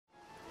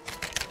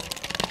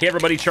Hey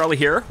everybody, Charlie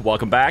here.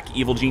 Welcome back,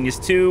 Evil Genius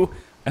 2.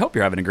 I hope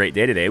you're having a great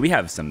day today. We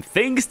have some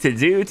things to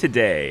do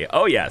today.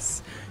 Oh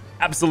yes,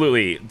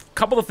 absolutely.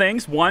 Couple of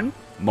things. One,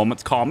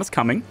 Moment's Calm is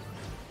coming.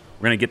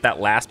 We're gonna get that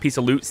last piece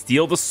of loot,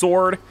 steal the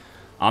sword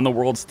on the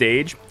world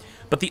stage.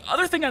 But the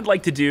other thing I'd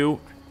like to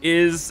do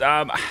is,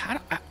 I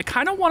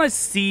kind of want to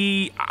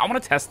see, I want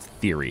to test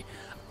theory.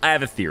 I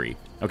have a theory,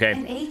 okay?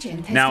 An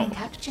agent has been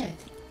captured.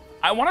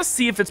 I want to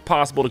see if it's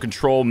possible to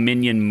control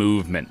minion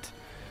movement.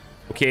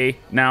 Okay,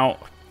 now,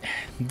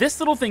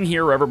 this little thing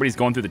here where everybody's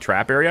going through the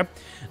trap area,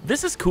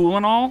 this is cool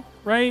and all,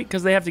 right?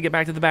 Because they have to get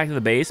back to the back of the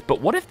base,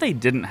 but what if they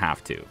didn't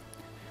have to?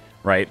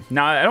 Right?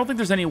 Now, I don't think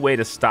there's any way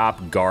to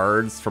stop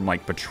guards from,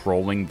 like,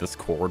 patrolling this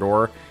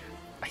corridor.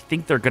 I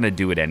think they're going to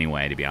do it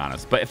anyway, to be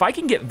honest. But if I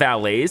can get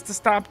valets to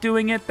stop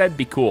doing it, that'd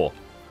be cool.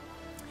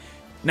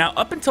 Now,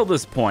 up until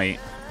this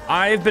point,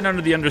 I've been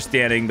under the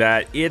understanding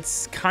that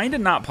it's kind of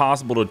not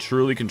possible to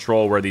truly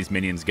control where these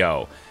minions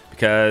go,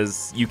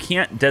 because you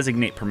can't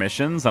designate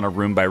permissions on a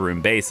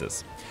room-by-room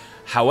basis.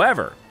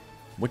 However,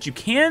 what you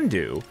can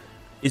do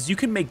is you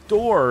can make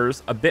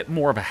doors a bit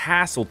more of a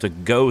hassle to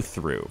go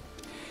through.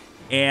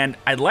 And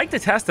I'd like to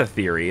test a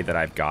theory that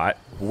I've got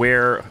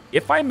where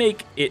if I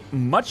make it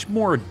much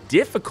more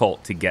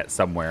difficult to get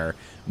somewhere,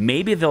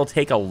 maybe they'll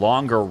take a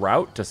longer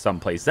route to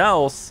someplace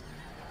else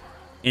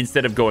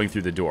instead of going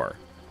through the door.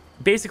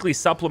 Basically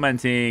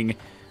supplementing,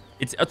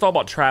 it's all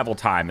about travel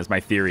time is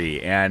my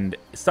theory, and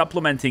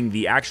supplementing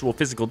the actual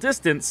physical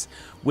distance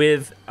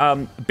with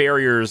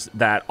barriers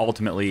that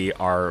ultimately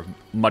are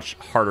much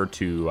harder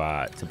to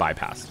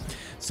bypass.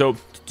 So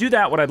to do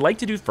that, what I'd like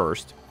to do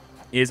first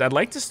is I'd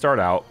like to start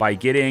out by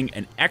getting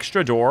an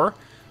extra door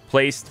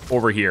placed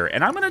over here.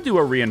 And I'm going to do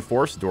a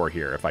reinforced door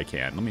here if I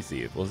can. Let me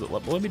see.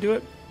 Let me do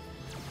it?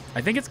 I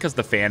think it's because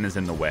the fan is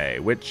in the way,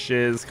 which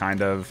is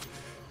kind of...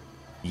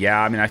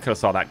 Yeah, I mean, I could have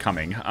saw that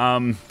coming.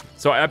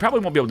 So I probably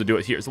won't be able to do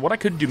it here. So what I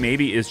could do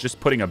maybe is just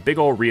putting a big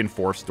old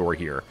reinforced door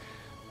here.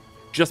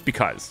 Just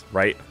because,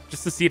 right?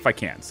 Just to see if I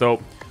can.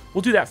 So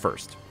we'll do that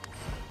first.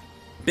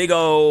 Big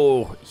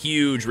old,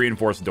 huge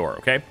reinforced door,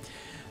 okay?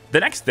 The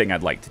next thing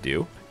I'd like to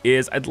do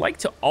is I'd like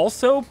to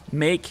also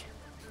make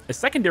a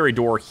secondary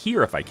door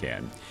here if I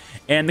can.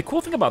 And the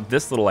cool thing about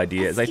this little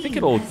idea is I think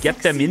it'll get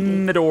them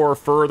in the door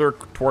further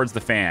towards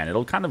the fan.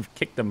 It'll kind of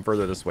kick them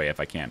further this way if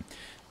I can.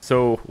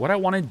 So what I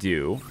want to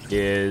do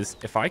is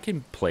if I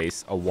can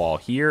place a wall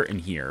here and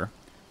here,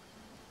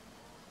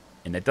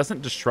 and it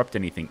doesn't disrupt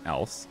anything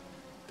else,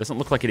 doesn't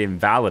look like it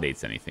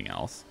invalidates anything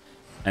else,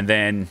 and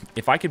then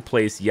if I could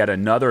place yet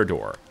another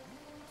door.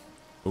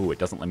 Ooh, it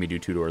doesn't let me do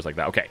two doors like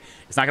that. Okay,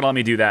 it's not going to let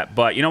me do that,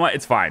 but you know what?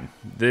 It's fine.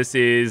 This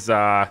is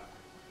kind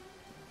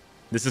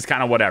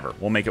of whatever.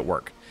 We'll make it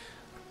work.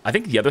 I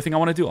think the other thing I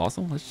want to do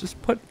also, let's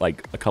just put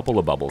like a couple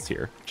of bubbles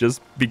here.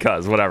 Just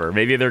because, whatever.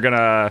 Maybe they're going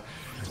to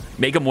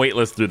make them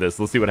waitlist through this.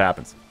 Let's see what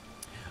happens.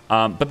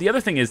 But the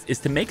other thing is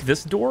to make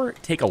this door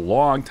take a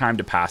long time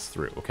to pass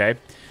through, okay?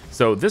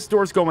 So this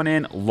door's going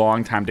in,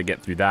 long time to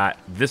get through that.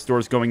 This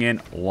door's going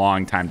in,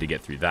 long time to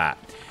get through that.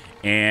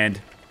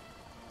 And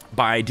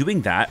by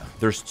doing that,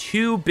 there's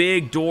two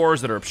big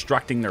doors that are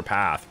obstructing their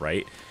path,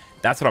 right?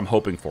 That's what I'm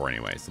hoping for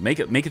anyway. So make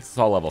it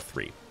all level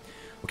 3.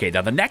 Okay,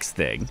 now the next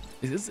thing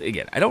is,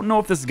 again, I don't know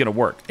if this is going to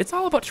work. It's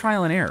all about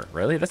trial and error,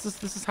 really. This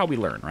is how we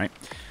learn, right?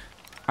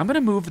 I'm going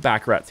to move the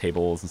baccarat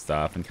tables and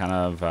stuff and kind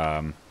of,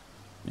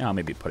 I'll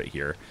maybe put it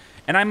here.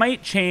 And I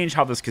might change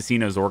how this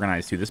casino is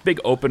organized too. This big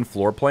open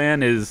floor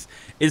plan is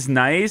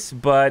nice,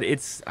 but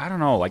it's, I don't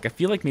know, like I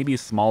feel like maybe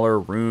smaller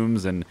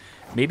rooms, and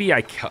maybe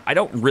I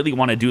don't really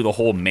want to do the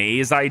whole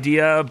maze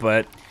idea,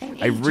 but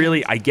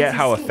I get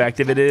how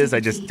effective it is. I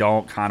just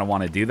don't kind of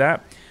want to do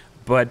that.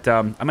 But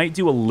I might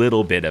do a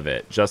little bit of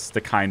it just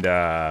to kind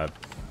of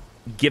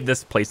give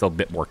this place a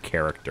bit more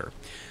character.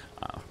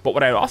 But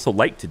what I'd also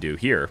like to do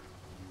here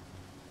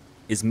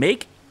is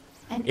make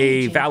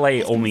a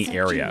valet-only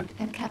area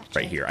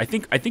right here. I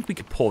think we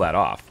could pull that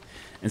off.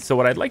 And so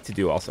what I'd like to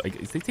do also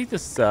is they take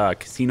this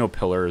casino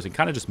pillars and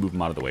kind of just move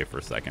them out of the way for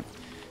a second.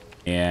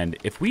 And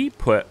if we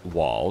put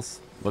walls,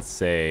 let's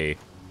say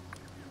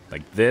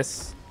like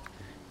this,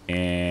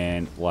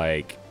 and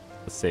like,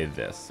 let's say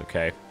this,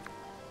 okay?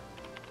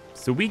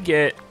 So we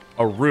get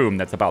a room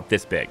that's about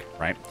this big,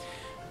 right?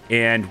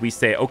 And we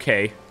say,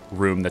 okay,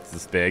 room that's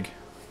this big,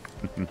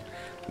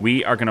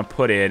 we are going to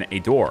put in a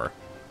door.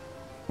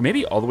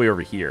 Maybe all the way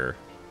over here.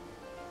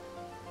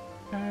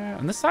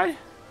 On this side?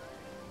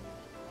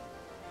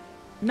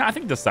 No, I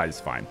think this side is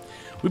fine.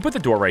 We put the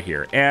door right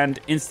here. And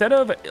instead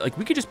of, like,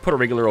 we could just put a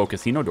regular old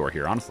casino door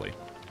here, honestly.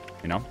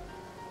 You know?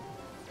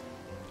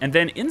 And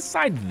then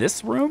inside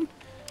this room,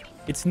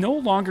 it's no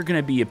longer going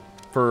to be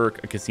for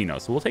a casino.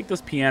 So we'll take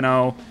this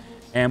piano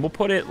and we'll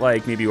put it,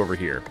 like, maybe over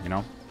here, you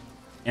know?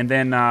 And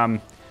then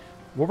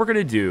what we're going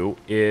to do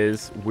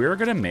is we're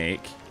going to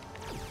make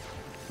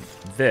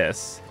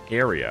this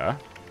area...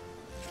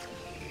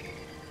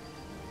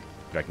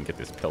 If I can get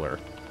this pillar.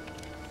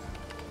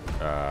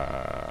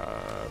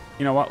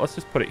 You know what? Let's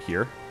just put it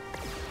here.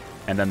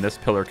 And then this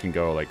pillar can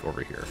go, like,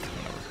 over here.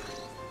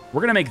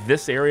 we're gonna make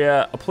this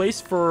area a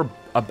place for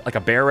like a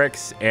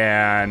barracks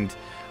and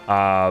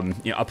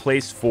a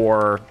place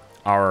for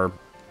our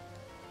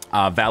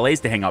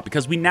valets to hang out,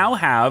 because we now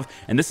have,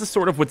 and this is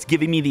sort of what's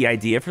giving me the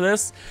idea for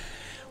this,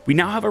 we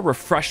now have a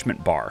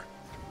refreshment bar.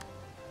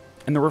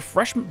 And the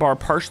refreshment bar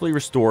partially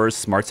restores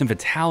smarts and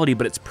vitality,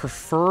 but it's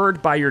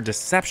preferred by your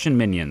deception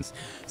minions.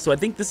 So I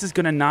think this is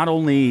going to not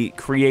only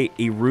create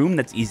a room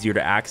that's easier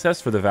to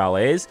access for the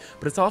valets,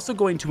 but it's also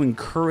going to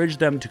encourage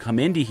them to come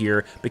into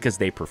here because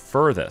they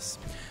prefer this.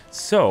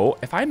 So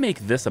if I make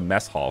this a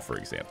mess hall, for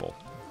example,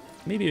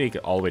 maybe make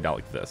it all the way down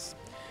like this,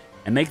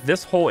 and make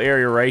this whole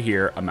area right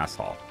here a mess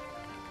hall.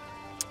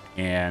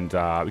 And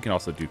we can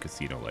also do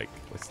casino, like,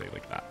 let's say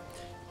like that.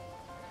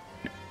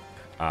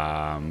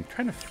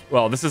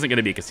 Well, this isn't going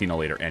to be a casino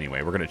later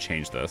anyway. We're going to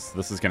change this.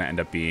 This is going to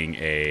end up being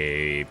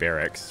a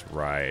barracks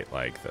right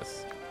like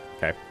this.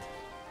 Okay.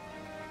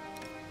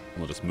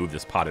 We'll just move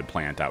this potted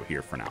plant out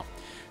here for now.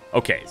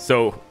 Okay,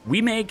 so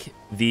we make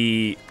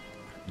the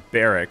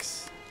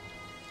barracks,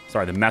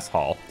 sorry, the mess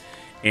hall,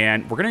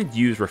 and we're going to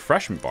use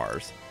refreshment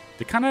bars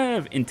to kind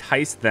of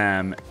entice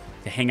them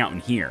to hang out in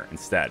here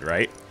instead,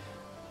 right?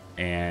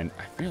 And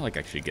I feel like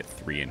I should get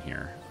 3 in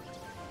here.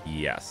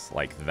 Yes,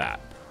 like that.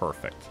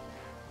 Perfect.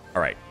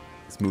 All right,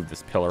 let's move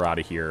this pillar out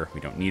of here. We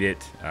don't need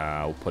it.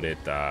 We'll put it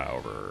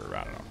over,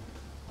 I don't know.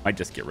 Might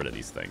just get rid of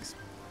these things.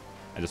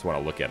 I just want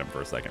to look at them for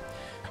a second.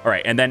 All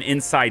right, and then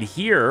inside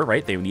here,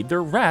 right, they need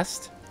their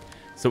rest.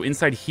 So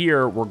inside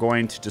here, we're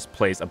going to just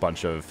place a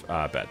bunch of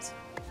beds.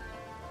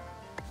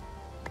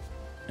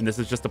 And this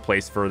is just a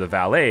place for the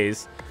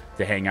valets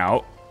to hang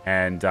out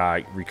and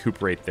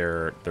recuperate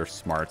their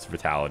smarts,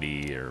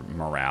 vitality, or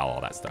morale,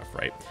 all that stuff,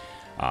 right?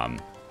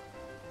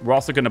 We're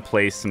also going to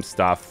place some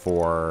stuff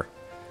for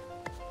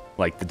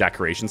like the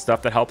decoration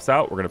stuff that helps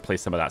out. We're going to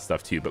place some of that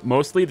stuff too. But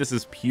mostly this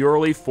is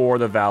purely for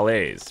the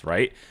valets,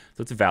 right?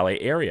 So it's a valet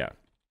area.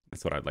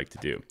 That's what I'd like to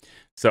do.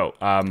 So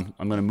I'm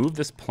going to move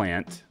this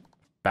plant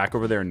back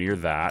over there near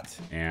that.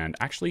 And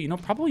actually, you know,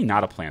 probably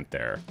not a plant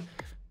there.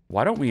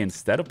 Why don't we,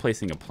 instead of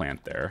placing a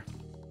plant there,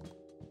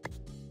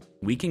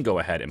 we can go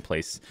ahead and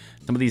place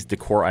some of these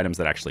decor items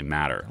that actually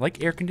matter,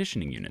 like air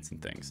conditioning units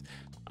and things.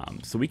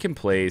 So we can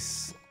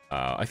place,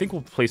 I think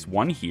we'll place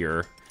one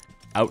here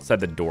outside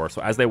the door.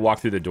 So as they walk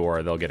through the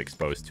door, they'll get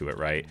exposed to it,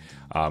 right?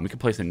 We could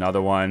place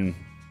another one.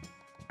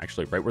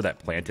 Actually, right where that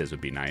plant is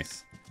would be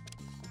nice.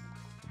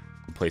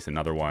 Place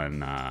another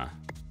one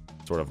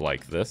sort of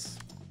like this.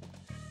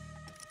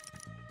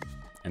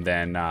 And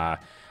then I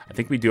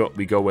think we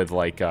go with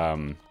like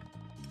some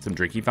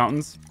drinking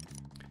fountains.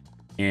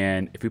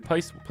 And if we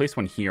place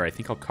one here, I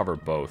think I'll cover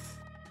both.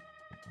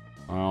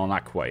 Well,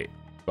 not quite.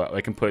 But I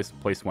can place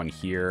one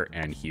here,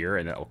 and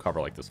it'll cover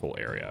like this whole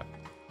area.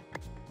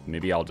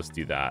 Maybe I'll just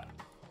do that.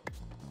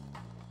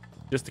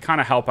 Just to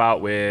kind of help out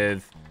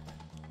with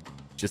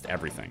just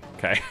everything,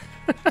 okay?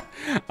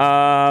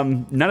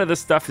 None of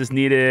this stuff is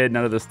needed.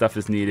 None of this stuff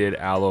is needed.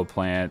 Aloe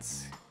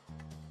plants.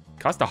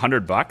 Cost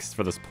 $100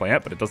 for this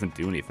plant, but it doesn't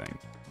do anything.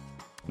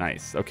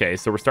 Nice. Okay,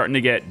 so we're starting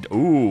to get...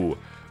 Ooh,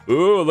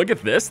 look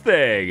at this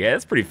thing. Yeah,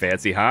 it's pretty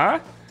fancy, huh?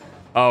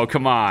 Oh,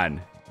 come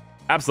on.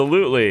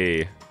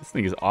 Absolutely. This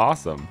thing is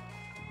awesome.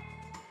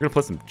 We're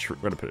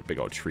gonna put a big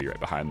old tree right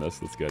behind this.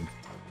 That's good.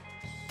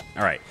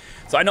 All right,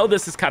 so I know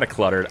this is kind of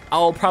cluttered.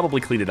 I'll probably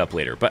clean it up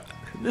later, but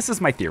this is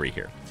my theory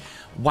here.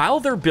 While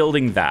they're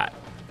building that,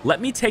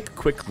 let me take a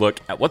quick look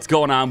at what's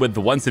going on with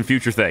the once and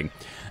future thing.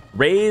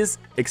 Raise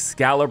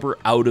Excalibur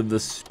out of the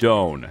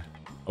stone.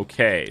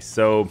 Okay,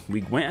 so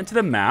we went into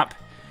the map.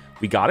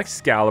 We got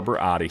Excalibur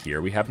out of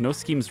here. We have no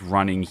schemes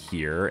running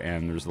here,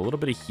 and there's a little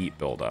bit of heat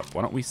buildup.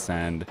 Why don't we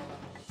send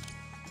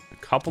a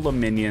couple of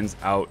minions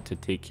out to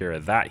take care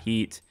of that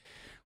heat?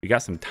 We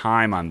got some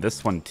time on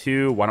this one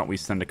too. Why don't we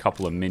send a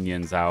couple of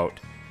minions out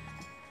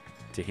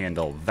to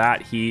handle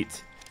that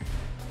heat?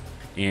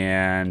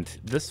 And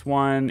this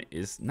one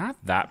is not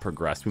that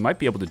progressed. We might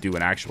be able to do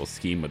an actual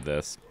scheme with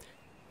this.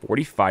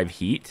 45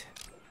 heat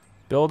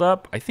build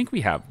up. I think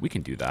we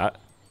can do that.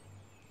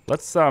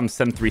 Let's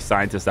send 3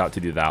 scientists out to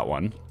do that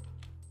one.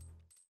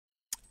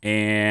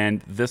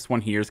 And this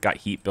one here's got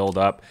heat build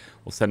up.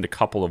 We'll send a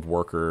couple of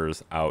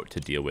workers out to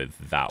deal with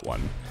that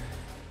one.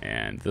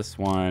 And this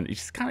one, you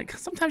just kind of,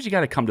 sometimes you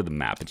got to come to the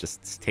map and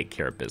just take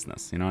care of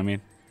business. You know what I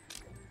mean?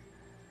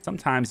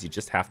 Sometimes you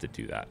just have to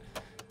do that.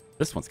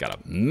 This one's got a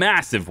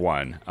massive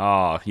one.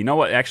 Oh, you know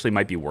what? It actually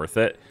might be worth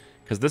it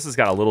because this has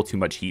got a little too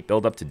much heat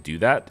buildup to do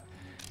that.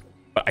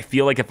 But I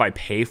feel like if I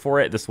pay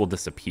for it, this will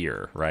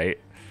disappear, right?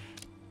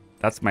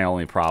 That's my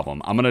only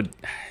problem.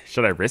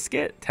 Should I risk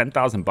it?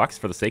 10,000 bucks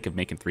for the sake of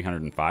making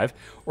 305?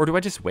 Or do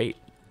I just wait?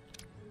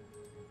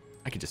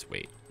 I could just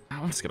wait.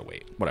 I'm just gonna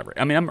wait, whatever.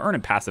 I mean, I'm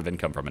earning passive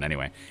income from it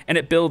anyway. And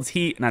it builds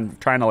heat, and I'm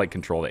trying to, like,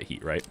 control that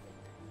heat, right?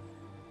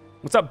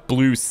 What's up,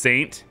 Blue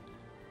Saint?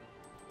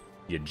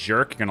 You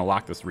jerk. You're gonna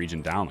lock this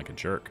region down like a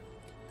jerk.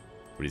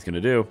 What he's gonna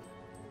do.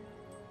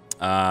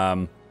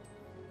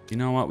 You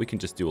know what? We can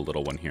just do a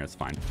little one here. It's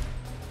fine.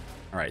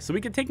 All right, so we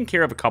get taken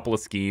care of a couple of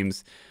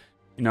schemes.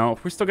 You know,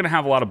 we're still gonna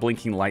have a lot of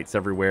blinking lights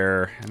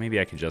everywhere. Maybe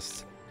I could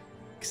just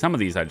Some of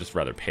these I'd just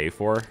rather pay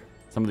for.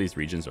 Some of these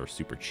regions are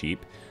super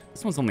cheap.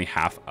 This one's only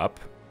half up.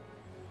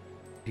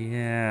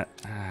 Yeah,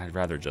 I'd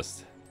rather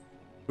just...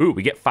 Ooh,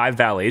 we get 5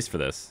 valets for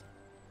this.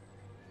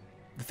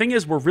 The thing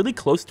is, we're really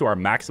close to our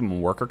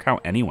maximum worker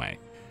count anyway.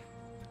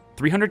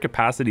 300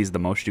 capacity is the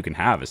most you can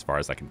have, as far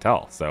as I can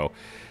tell. So,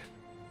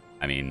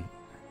 I mean,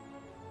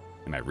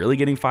 am I really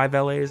getting 5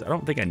 valets? I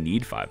don't think I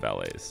need 5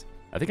 valets.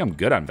 I think I'm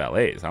good on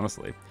valets,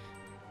 honestly.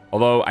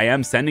 Although, I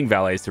am sending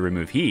valets to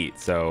remove heat,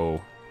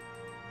 so...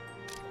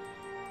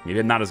 maybe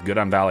I'm not as good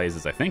on valets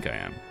as I think I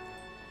am.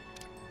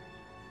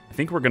 I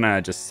think we're going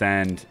to just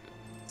send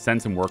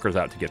some workers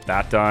out to get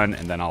that done,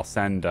 and then I'll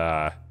send...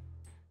 I'll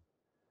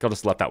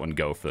just let that one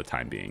go for the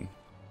time being.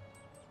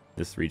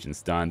 This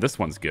region's done. This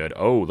one's good.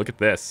 Oh, look at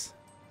this.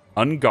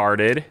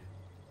 Unguarded.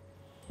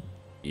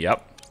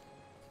 Yep.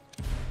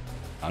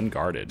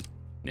 Unguarded.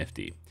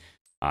 Nifty.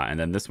 And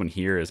then this one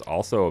here is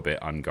also a bit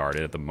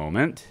unguarded at the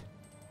moment.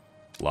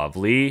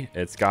 Lovely.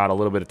 It's got a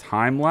little bit of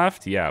time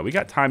left. Yeah, we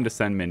got time to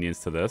send minions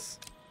to this.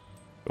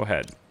 Go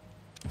ahead.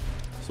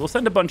 So we'll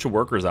send a bunch of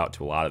workers out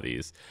to a lot of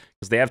these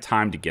because they have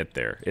time to get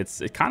there.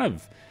 It's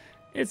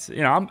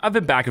you know, I've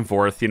been back and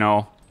forth, you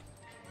know,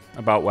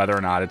 about whether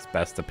or not it's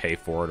best to pay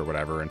for it or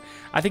whatever. And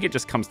I think it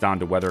just comes down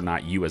to whether or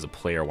not you as a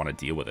player want to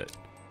deal with it.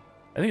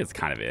 I think it's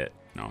kind of it.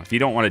 You know, if you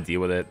don't want to deal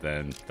with it,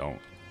 then don't,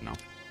 you know.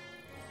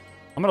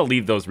 I'm going to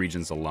leave those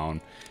regions alone.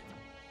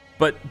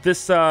 But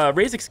this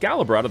raise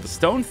Excalibur out of the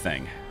stone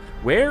thing.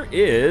 Where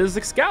is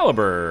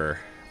Excalibur?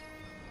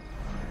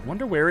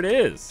 Wonder where it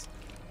is.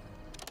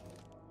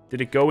 Did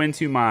it go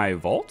into my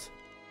vault?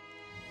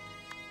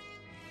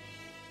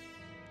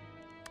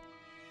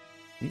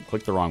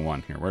 Click the wrong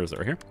one. Here, where is it?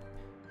 Right here?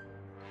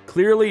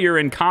 Clearly, your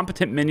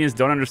incompetent minions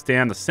don't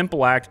understand the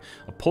simple act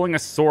of pulling a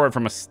sword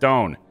from a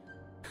stone.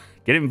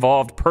 Get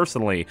involved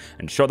personally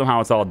and show them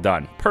how it's all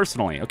done.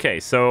 Personally. Okay,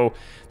 so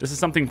this is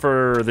something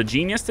for the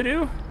genius to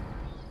do?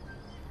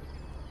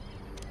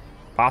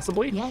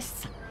 Possibly?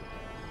 Yes.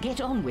 Get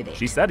on with it.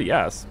 She said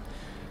yes.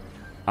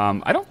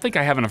 I don't think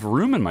I have enough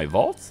room in my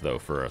vaults, though,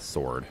 for a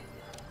sword.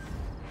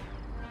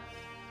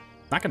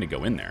 Not going to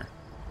go in there.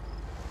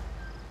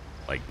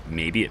 Like,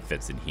 maybe it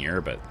fits in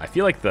here, but I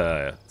feel like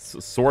the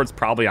sword's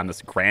probably on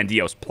this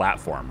grandiose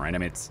platform, right? I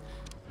mean, it's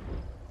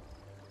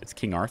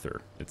King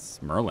Arthur. It's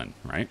Merlin,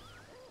 right?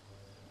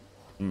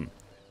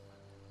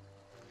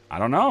 I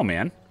don't know,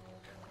 man.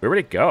 Where would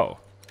it go?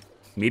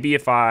 Maybe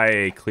if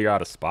I clear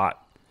out a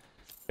spot.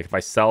 Like, if I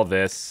sell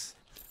this,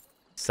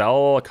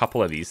 sell a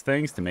couple of these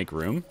things to make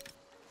room.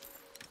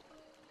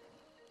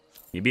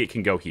 Maybe it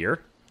can go here.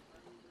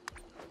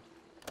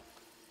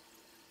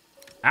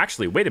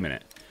 Actually, wait a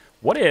minute.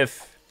 What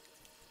if...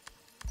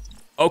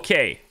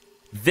 Okay,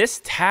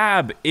 this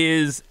tab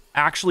is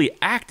actually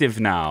active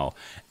now.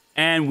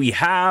 And we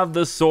have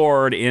the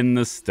sword in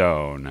the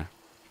stone.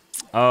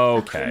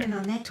 Okay. A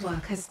criminal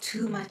network has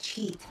too much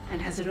heat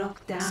and has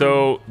locked down.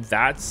 So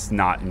that's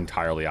not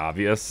entirely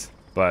obvious,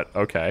 but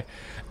okay.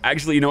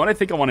 Actually, you know what I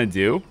think I want to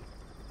do?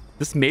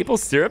 This maple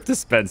syrup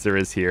dispenser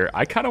is here.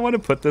 I kind of want to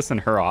put this in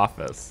her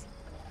office.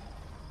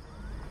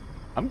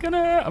 I'm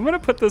gonna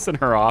put this in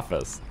her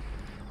office.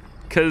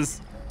 Because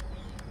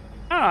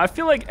I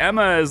feel like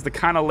Emma is the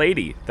kind of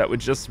lady that would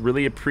just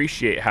really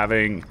appreciate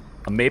having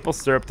a maple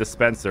syrup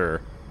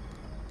dispenser,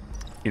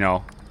 you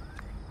know,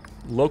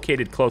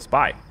 located close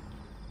by.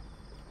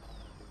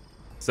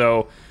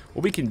 So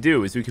what we can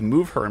do is we can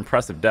move her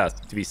impressive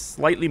desk to be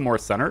slightly more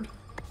centered.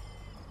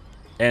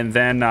 And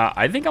then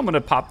I think I'm going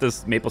to pop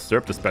this maple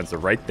syrup dispenser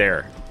right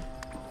there.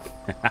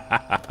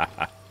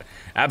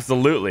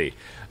 Absolutely.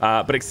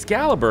 But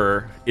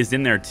Excalibur is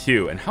in there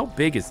too. And how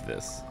big is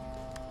this?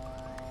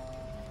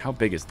 How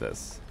big is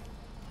this?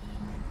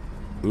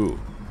 Ooh.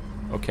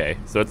 Okay.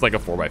 So it's like a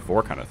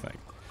 4x4 kind of thing.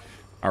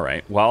 All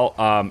right.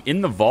 Well,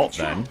 in the vault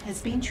then.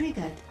 Has been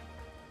triggered.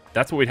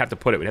 That's what we'd have to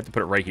put it. We'd have to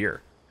put it right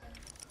here.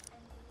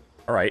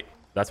 All right.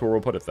 That's where we'll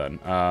put it then.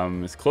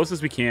 As close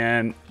as we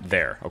can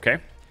there. Okay.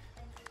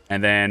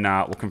 And then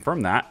we'll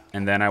confirm that.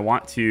 And then I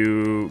want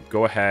to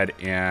go ahead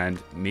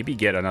and maybe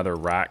get another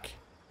rack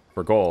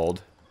for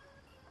gold.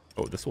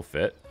 Oh, this will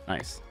fit.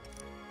 Nice.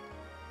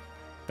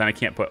 Then I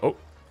can't put... Oh,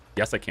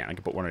 yes, I can. I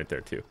can put one right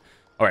there, too.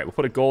 All right, we'll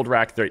put a gold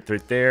rack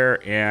right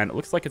there. And it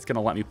looks like it's going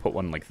to let me put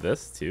one like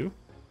this, too.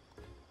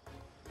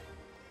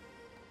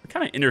 It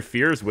kind of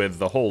interferes with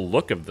the whole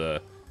look of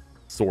the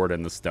sword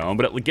and the stone.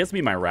 But it gives me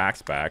my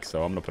racks back,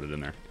 so I'm going to put it in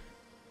there.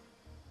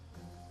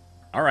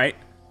 All right.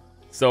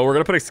 So we're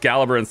going to put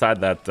Excalibur inside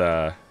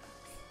that...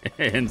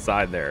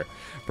 inside there.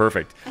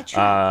 Perfect. A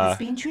trap has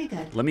been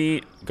triggered. Let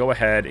me go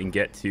ahead and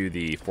get to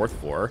the 4th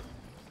floor.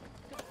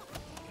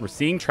 We're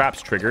seeing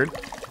traps triggered.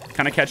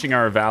 Kind of catching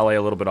our valet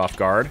a little bit off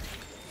guard.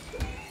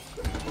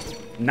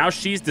 Now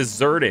she's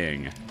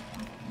deserting.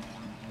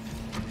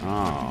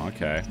 Oh,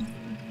 okay.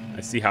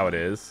 I see how it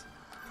is.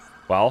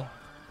 Well,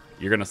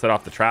 you're going to set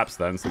off the traps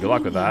then, so good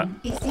luck with that.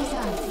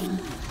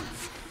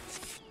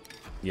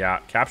 Yeah,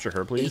 capture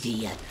her, please.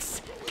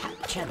 Idiots.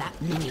 Capture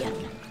that minion.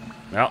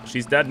 Well,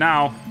 she's dead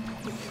now.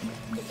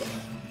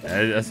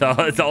 That's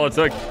all it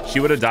took. She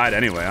would have died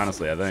anyway,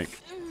 honestly, I think.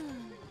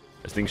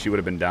 I think she would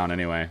have been down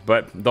anyway.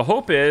 But the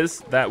hope is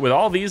that with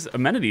all these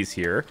amenities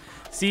here,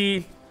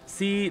 see,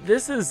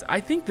 this is, I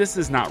think this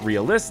is not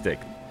realistic.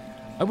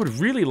 I would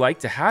really like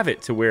to have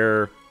it to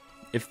where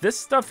if this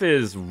stuff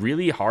is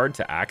really hard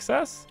to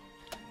access,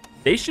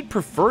 they should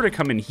prefer to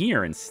come in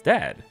here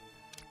instead,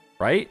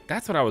 right?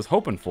 That's what I was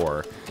hoping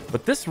for.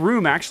 But this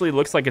room actually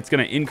looks like it's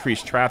going to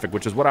increase traffic,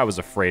 which is what I was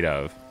afraid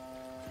of.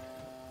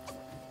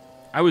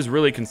 I was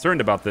really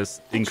concerned about this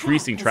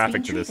increasing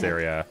traffic to this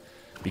area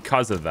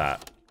because of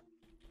that.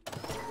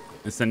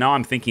 And so now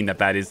I'm thinking that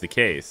that is the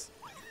case.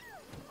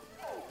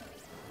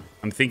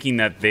 I'm thinking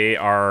that they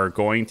are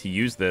going to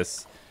use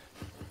this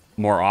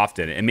more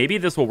often. And maybe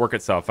this will work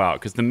itself out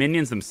because the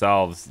minions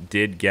themselves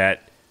did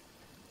get...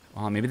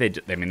 Well, maybe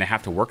they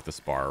have to work this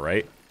bar,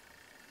 right?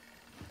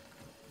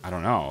 I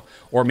don't know.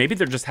 Or maybe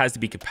there just has to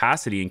be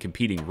capacity in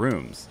competing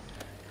rooms.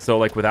 So,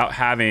 like, without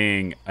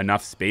having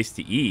enough space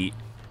to eat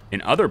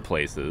in other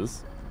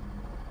places,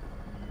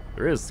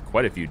 there is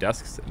quite a few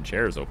desks and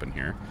chairs open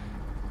here.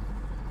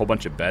 Whole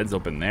bunch of beds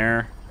open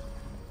there.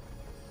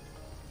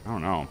 I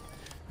don't know.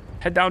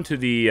 Head down to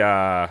the,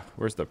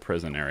 where's the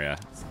prison area?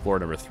 It's floor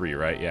number 3,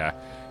 right? Yeah.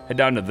 Head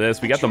down to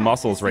this. We got the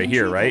muscles right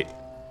here, right?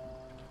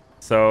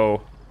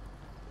 So,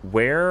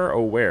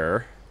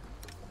 where?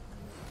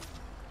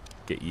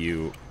 Get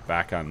you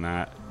back on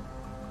that.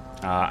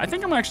 I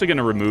think I'm actually going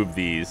to remove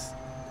these.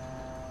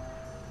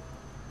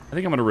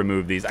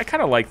 I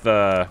kind of like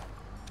the...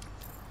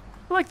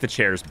 I like the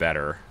chairs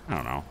better. I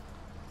don't know.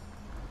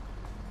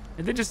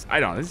 They just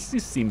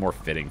seem more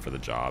fitting for the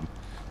job.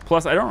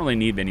 Plus, I don't really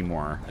need any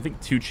more. I think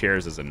 2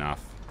 chairs is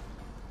enough.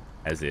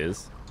 As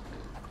is.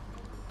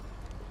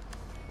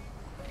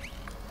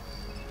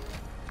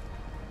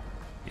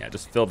 Yeah,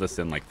 just fill this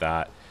in like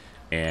that.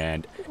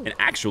 And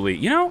actually,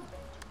 you know,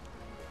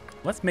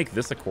 let's make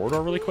this a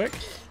corridor really quick.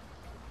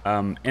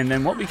 And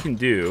then what we can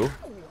do,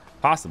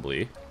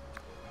 possibly,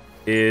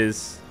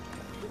 is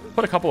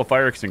put a couple of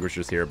fire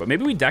extinguishers here. But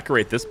maybe we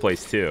decorate this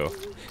place too.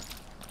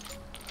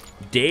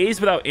 Days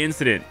without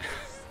incident.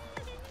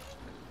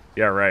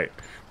 Yeah, right.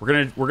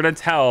 We're gonna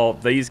tell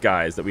these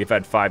guys that we've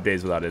had 5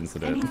 days without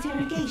incident. An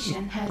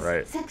interrogation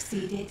has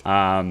succeeded.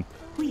 How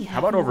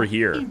about over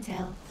here?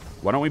 Intel.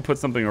 Why don't we put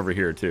something over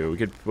here too? We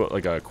could put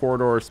like a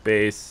corridor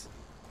space,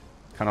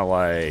 kind of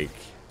like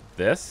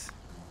this.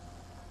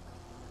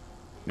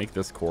 Make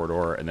this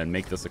corridor and then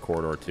make this a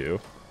corridor too.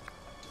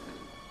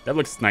 That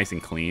looks nice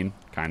and clean,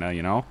 kind of,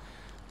 you know.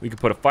 We could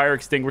put a fire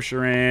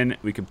extinguisher in.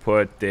 We could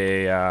put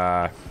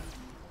a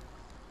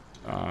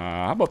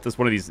how about this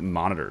one of these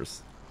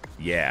monitors?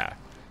 Yeah.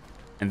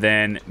 And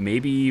then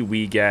maybe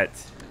we get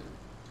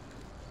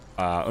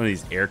one of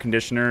these air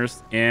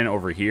conditioners in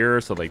over here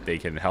so like they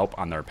can help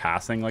on their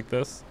passing like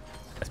this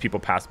as people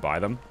pass by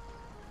them.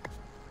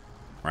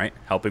 Right?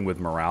 Helping with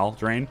morale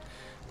drain.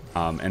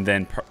 And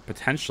then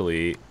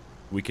potentially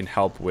we can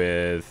help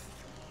with...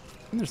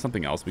 I think there's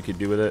something else we could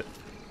do with it.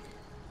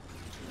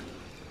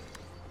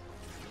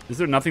 Is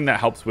there nothing that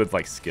helps with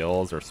like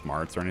skills or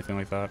smarts or anything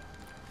like that?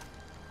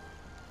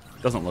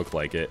 Doesn't look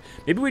like it.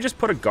 Maybe we just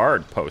put a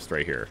guard post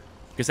right here.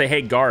 You can say,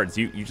 hey, guards,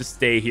 you just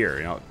stay here.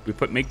 You know, we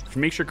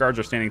make sure guards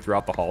are standing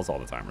throughout the halls all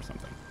the time or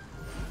something.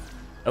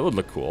 That would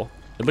look cool.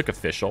 It'd look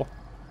official.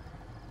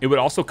 It would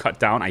also cut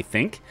down, I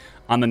think,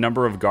 on the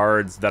number of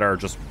guards that are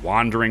just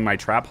wandering my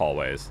trap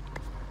hallways.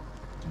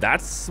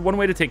 That's one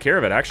way to take care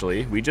of it,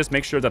 actually. We just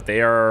make sure that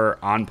they are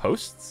on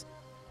posts.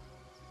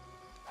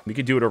 We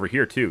could do it over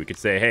here, too. We could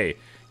say, hey,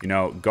 you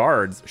know,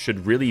 guards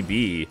should really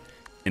be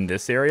in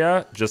this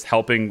area, just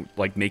helping,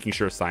 like, making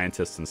sure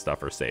scientists and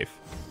stuff are safe.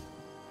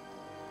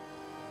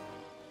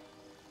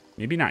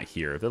 Maybe not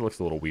here. That looks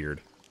a little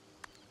weird.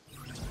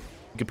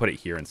 We could put it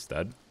here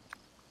instead.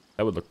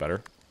 That would look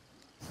better.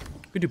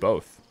 We could do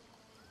both.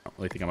 I don't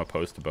really think I'm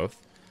opposed to both.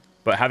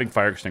 But having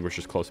fire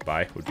extinguishers close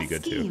by would be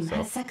good too. So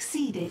has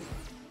succeeded.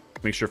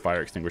 Make sure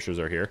fire extinguishers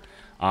are here.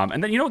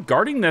 And then, you know,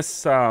 guarding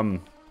this,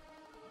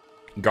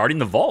 guarding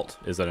the vault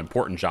is an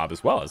important job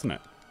as well, isn't it?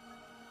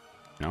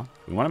 You know,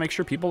 we want to make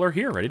sure people are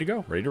here, ready to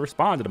go, ready to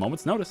respond at a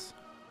moment's notice.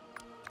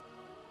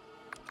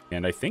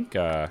 And I think,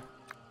 oh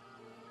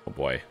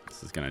boy,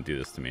 this is going to do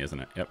this to me, isn't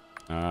it? Yep.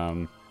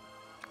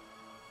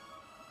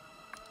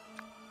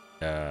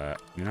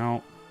 You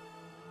know,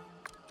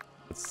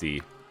 let's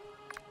see.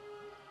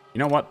 You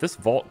know what? This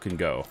vault can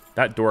go.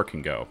 That door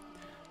can go.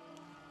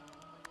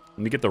 Let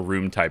me get the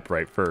room type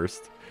right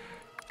first.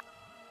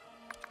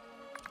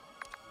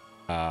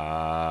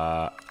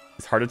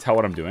 It's hard to tell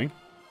what I'm doing.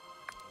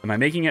 Am I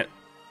making it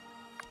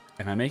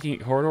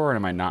corridor or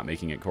am I not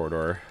making it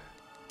corridor?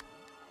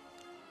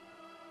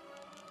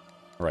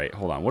 Right,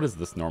 hold on. What is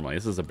this normally?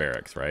 This is a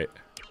barracks, right?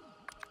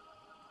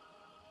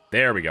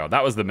 There we go.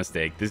 That was the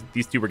mistake.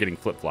 These two were getting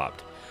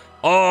flip-flopped.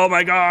 Oh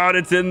my god,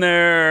 it's in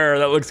there.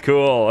 That looks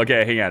cool.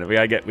 Okay, hang on.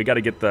 We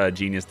gotta get the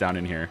genius down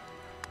in here.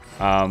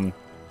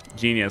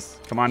 Genius,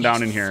 come on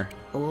down in here.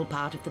 All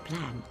part of the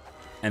plan.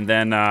 And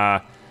then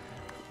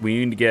we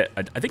need to get,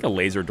 I think, a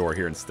laser door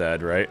here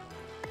instead, right?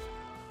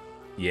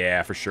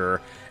 Yeah, for sure.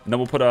 And then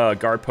we'll put a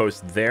guard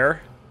post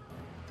there.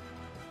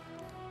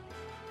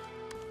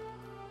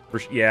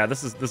 Yeah,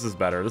 this is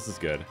better. This is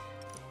good.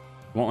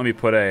 Won't let me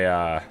put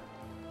a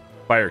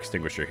fire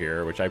extinguisher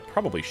here, which I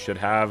probably should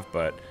have,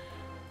 but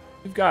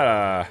we've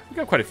got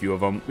quite a few of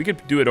them. We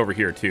could do it over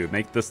here too.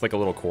 Make this like a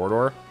little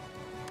corridor.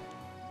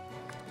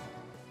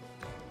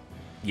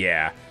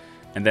 Yeah.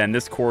 And then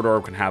this corridor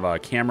can have a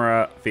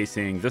camera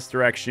facing this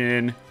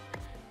direction,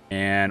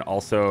 and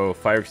also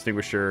fire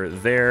extinguisher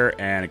there,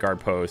 and a guard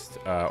post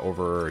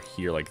over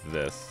here like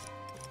this.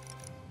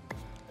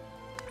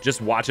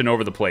 Just watching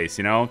over the place,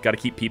 you know? Got to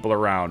keep people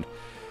around.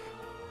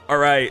 All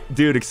right,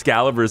 dude,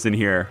 Excalibur's in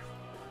here.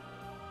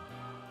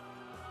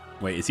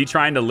 Wait, is he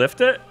trying to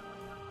lift it?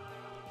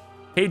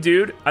 Hey,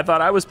 dude, I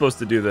thought I was supposed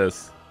to do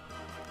this.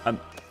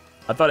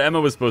 I thought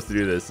Emma was supposed to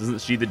do this.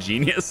 Isn't she the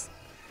genius?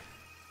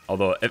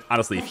 Although,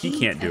 honestly, if he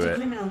can't do it... The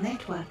criminal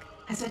network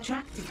has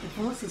attracted the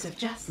forces of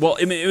justice. Well,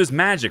 I mean, it was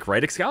magic,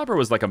 right? Excalibur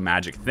was like a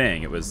magic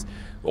thing. It was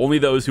only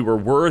those who were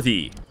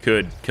worthy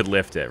could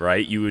lift it,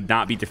 right? You would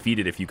not be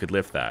defeated if you could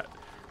lift that.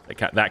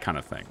 That kind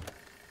of thing.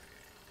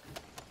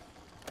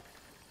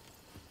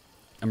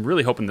 I'm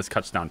really hoping this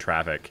cuts down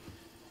traffic.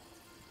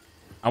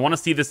 I want to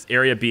see this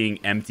area being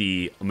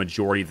empty a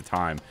majority of the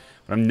time.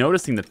 But I'm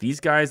noticing that these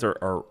guys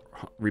are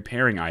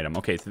repairing item.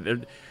 Okay, so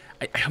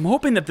I'm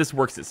hoping that this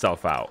works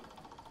itself out.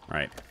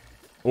 Right.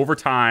 Over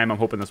time, I'm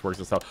hoping this works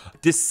itself.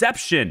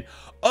 Deception.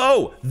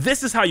 Oh,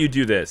 this is how you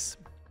do this.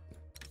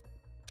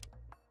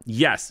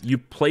 Yes, you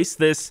place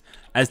this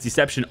as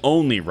deception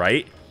only,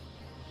 right?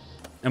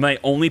 Am I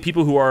only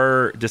people who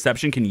are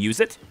deception can use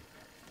it?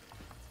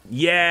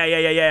 Yeah.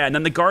 And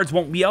then the guards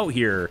won't be out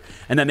here.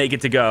 And then they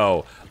get to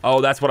go.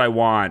 Oh, that's what I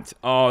want.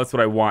 Oh, that's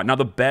what I want. Now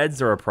the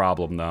beds are a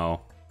problem,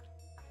 though.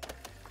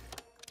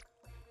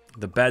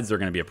 The beds are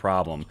going to be a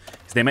problem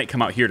because they might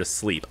come out here to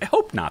sleep. I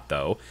hope not,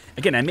 though.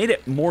 Again, I made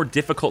it more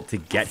difficult to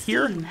get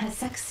here. Has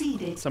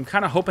succeeded. So I'm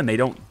kind of hoping they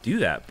don't do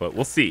that, but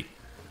we'll see.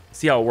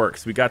 See how it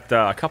works. We got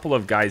a couple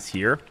of guys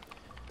here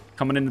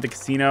coming into the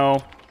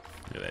casino.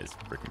 Look at these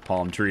freaking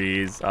palm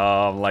trees.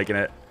 Oh, I'm liking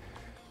it.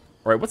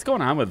 All right, what's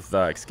going on with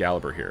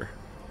Excalibur here?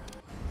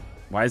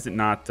 Why is it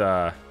not...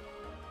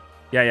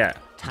 Yeah.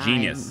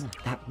 Genius.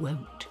 That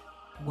won't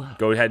work.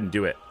 Go ahead and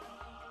do it.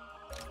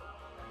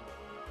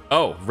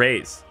 Oh,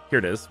 raise. Here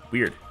it is.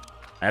 Weird.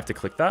 I have to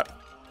click that?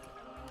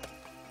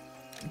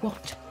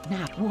 What,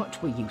 Nat,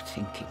 what were you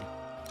thinking?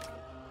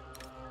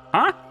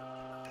 Huh?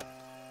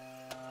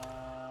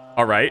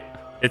 All right.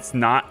 It's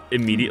not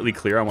immediately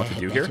clear on what to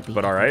do here,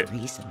 but all right.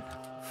 Reason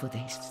for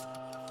this.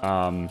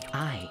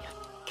 I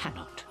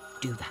cannot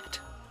do that.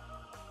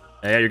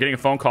 Yeah, you're getting a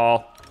phone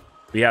call.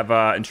 We have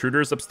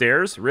intruders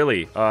upstairs.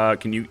 Really?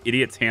 Can you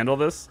idiots handle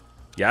this?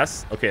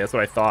 Yes? Okay, that's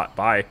what I thought.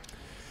 Bye.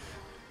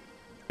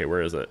 Okay,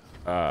 where is it?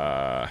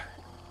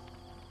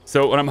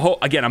 So what I'm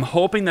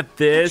hoping that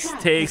this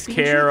takes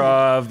care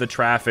of the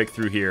traffic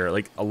through here,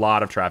 like a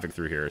lot of traffic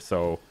through here.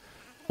 So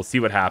we'll see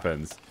what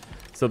happens.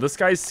 So this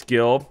guy's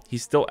skill,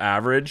 he's still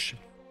average.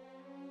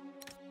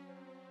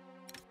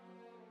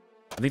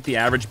 I think the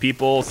average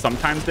people,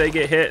 sometimes they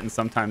get hit and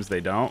sometimes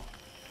they don't,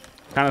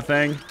 kind of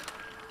thing.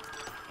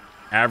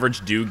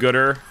 Average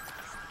do-gooder.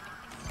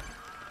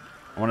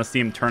 I want to see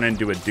him turn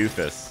into a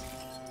doofus.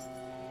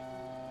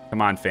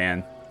 Come on,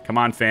 fan. Come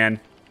on, fan.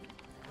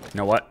 You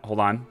know what? Hold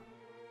on.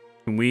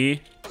 Can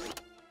we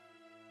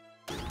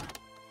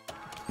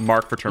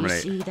mark for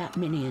terminate? You see that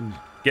minion?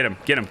 Get him.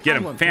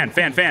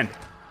 Fan.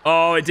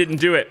 Oh, it didn't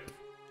do it.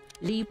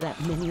 Leave that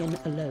minion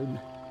alone.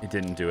 It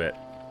didn't do it.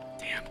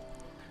 Damn.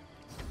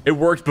 It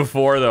worked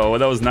before, though.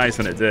 That was nice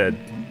when it did.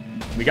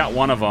 We got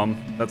one of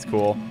them. That's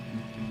cool.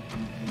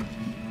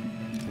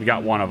 We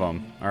got one of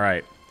them. All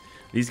right.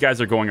 These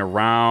guys are going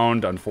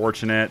around.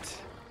 Unfortunate.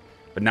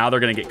 But now they're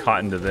going to get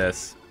caught into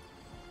this.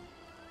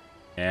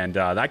 And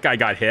that guy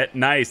got hit.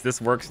 Nice. This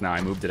works now.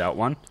 I moved it out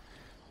one.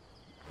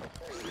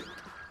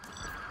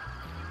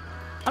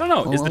 I don't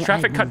know. Is the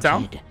traffic cut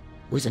down?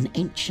 Was an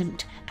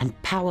ancient and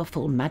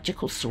powerful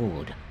magical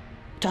sword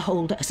to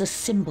hold as a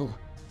symbol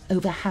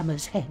over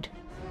Hammer's head.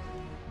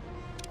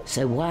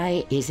 So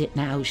why is it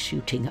now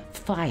shooting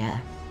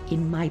fire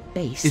in my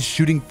base? Is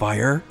shooting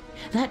fire?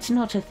 That's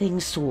not a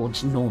thing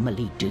swords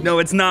normally do. No,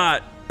 it's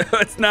not.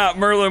 It's not.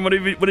 Merlin, what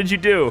did you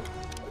do?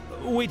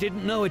 We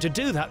didn't know it to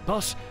do that,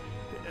 boss.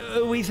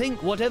 We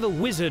think whatever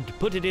wizard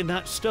put it in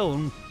that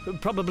stone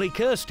probably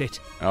cursed it.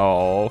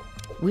 Oh.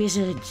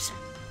 Wizards.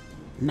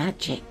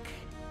 Magic.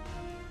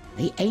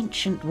 The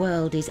ancient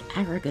world is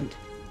arrogant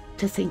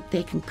to think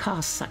they can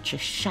cast such a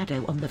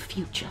shadow on the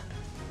future.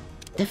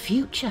 The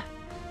future.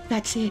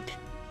 That's it.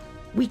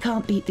 We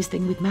can't beat this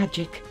thing with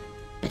magic.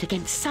 But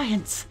against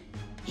science,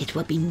 it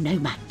will be no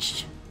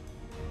match.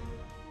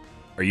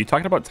 Are you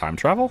talking about time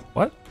travel?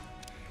 What?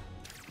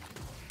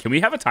 Can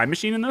we have a time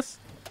machine in this?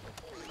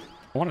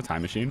 I want a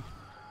time machine.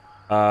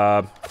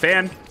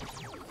 Fan.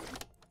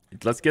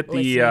 Let's get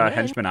the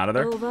henchman out of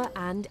there. Over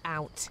and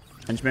out.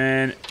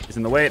 Henchman is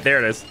in the way. There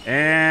it is.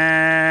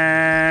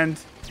 And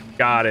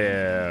got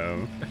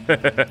him.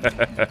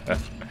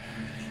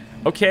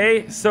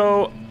 Okay,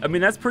 so, I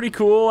mean, that's pretty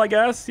cool, I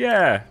guess.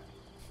 Yeah.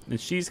 And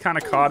she's kind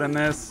of caught in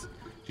this.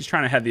 She's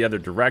trying to head the other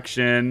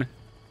direction.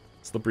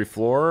 Slippery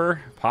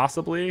floor,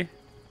 possibly.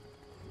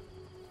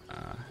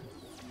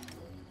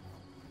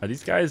 Are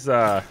these guys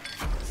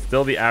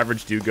still the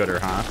average do-gooder,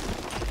 huh?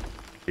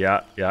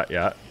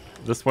 Yeah.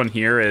 This one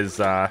here is,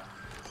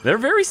 they're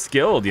very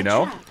skilled, you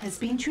know? Has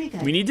been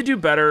triggered. We need to do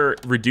better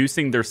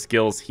reducing their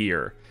skills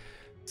here.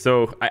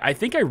 So I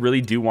think I really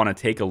do want to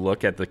take a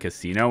look at the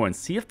casino and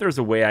see if there's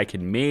a way I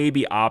can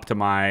maybe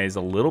optimize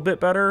a little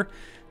bit better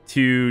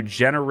to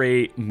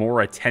generate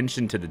more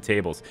attention to the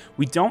tables.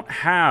 We don't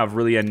have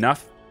really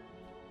enough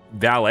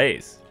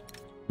valets.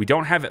 We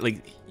don't have it,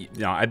 like, you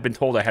know, I've been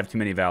told I have too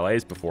many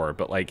valets before,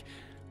 but like,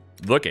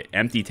 look at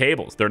empty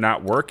tables. They're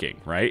not working,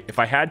 right? If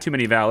I had too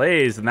many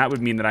valets, then that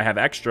would mean that I have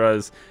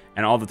extras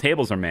and all the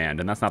tables are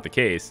manned, and that's not the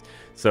case.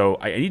 So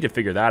I need to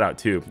figure that out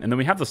too. And then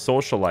we have the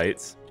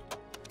socialites,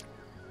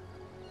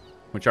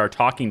 which are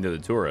talking to the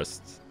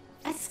tourists.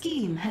 A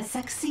scheme has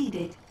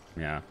succeeded.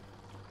 Yeah.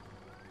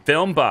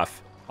 Film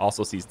buff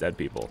also sees dead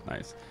people.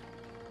 Nice.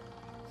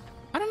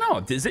 I don't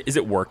know. Is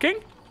it working?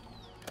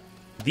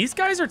 These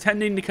guys are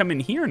tending to come in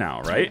here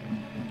now, right?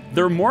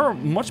 They're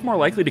much more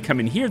likely to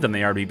come in here than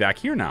they are to be back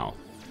here now.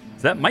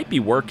 So that might be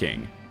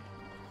working.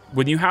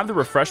 When you have the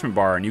refreshment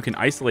bar and you can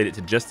isolate it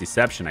to just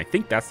deception, I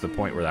think that's the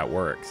point where that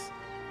works.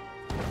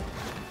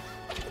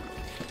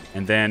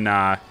 And then,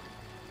 of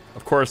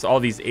course, all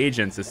these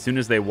agents, as soon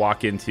as they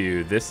walk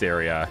into this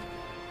area,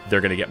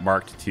 they're going to get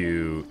marked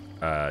to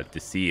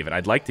deceive. And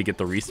I'd like to get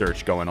the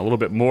research going a little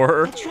bit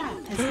more A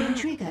trap has been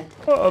triggered.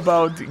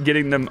 about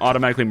getting them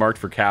automatically marked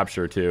for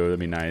capture, too. That'd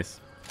be nice.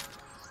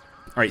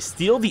 All right,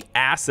 steal the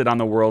acid on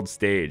the world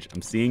stage.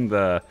 I'm seeing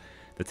the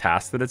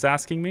task that it's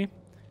asking me.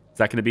 Is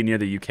that going to be near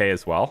the UK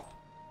as well?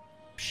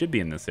 Should be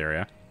in this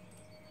area.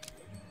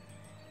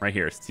 Right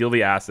here, steal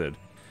the acid.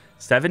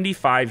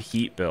 75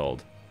 heat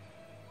build.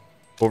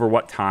 Over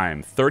what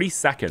time? 30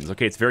 seconds.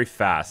 Okay, it's very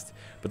fast.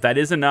 But that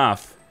is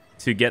enough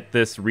to get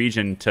this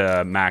region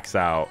to max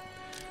out.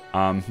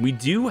 We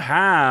do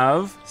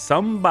have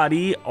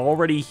somebody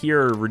already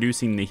here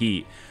reducing the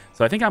heat.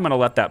 So I think I'm going to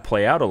let that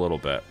play out a little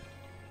bit.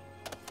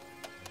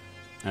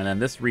 And then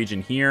this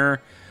region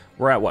here,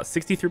 we're at what,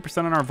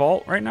 63% on our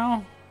vault right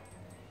now?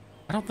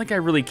 I don't think I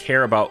really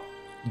care about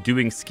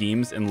doing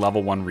schemes in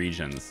level 1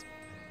 regions.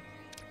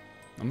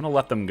 I'm gonna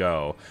let them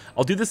go.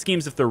 I'll do the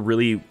schemes if they're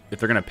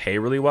gonna pay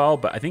really well,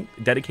 but I think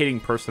dedicating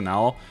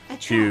personnel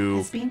to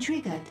has been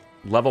triggered.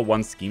 level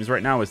 1 schemes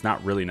right now is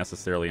not really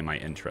necessarily in my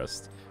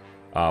interest.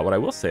 What I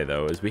will say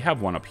though is we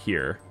have one up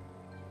here,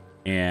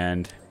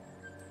 and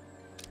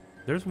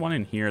there's one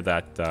in here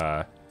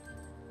that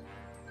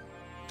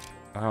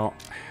well,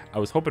 I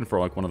was hoping for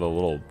like one of the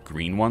little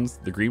green ones.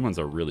 The green ones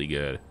are really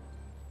good.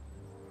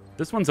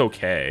 This one's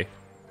okay.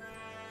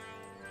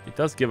 It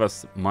does give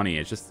us money.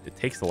 It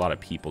takes a lot of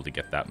people to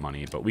get that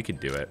money, but we could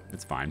do it.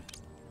 It's fine.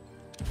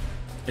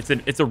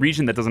 It's a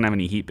region that doesn't have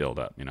any heat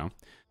buildup, you know.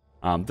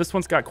 This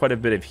one's got quite a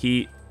bit of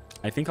heat.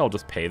 I think I'll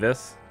just pay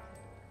this.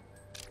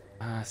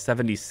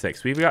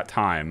 76. We've got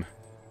time.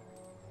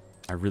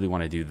 I really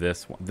want to do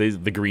this one.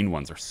 The green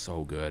ones are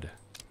so good.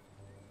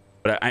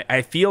 But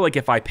I feel like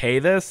if I pay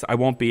this, I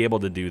won't be able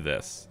to do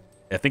this.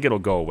 I think it'll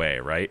go away,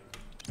 right?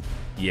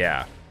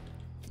 Yeah.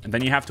 And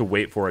then you have to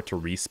wait for it to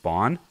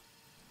respawn.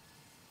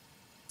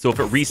 So if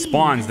it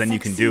respawns, then you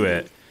can do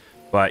it.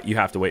 But you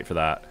have to wait for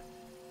that.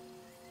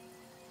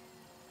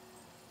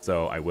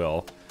 So I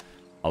will.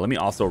 Let me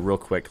also, real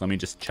quick, let me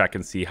just check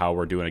and see how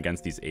we're doing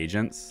against these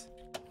agents.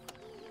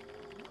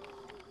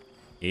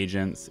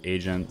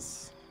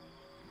 Agents.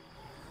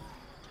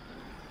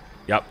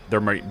 Yep,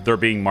 they're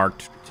being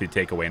marked to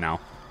take away now.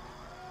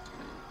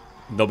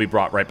 They'll be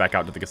brought right back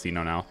out to the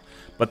casino now.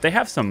 But they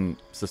have some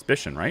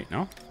suspicion, right?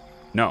 No?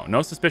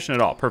 No suspicion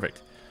at all.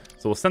 Perfect.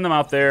 So we'll send them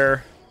out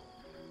there.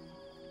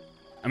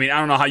 I mean, I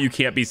don't know how you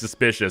can't be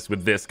suspicious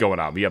with this going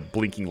on. We have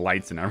blinking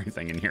lights and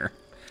everything in here.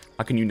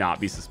 How can you not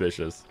be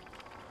suspicious?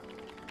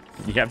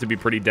 You have to be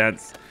pretty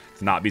dense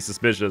to not be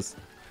suspicious.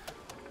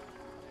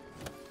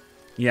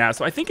 Yeah,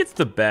 so I think it's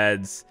the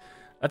beds.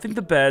 I think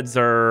the beds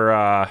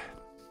are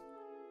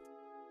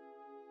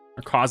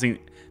causing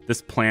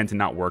this plan to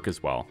not work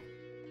as well.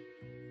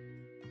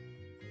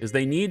 Because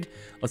they need,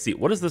 let's see,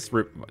 what is this?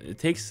 It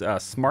takes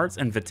smarts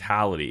and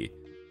vitality.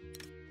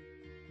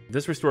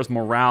 This restores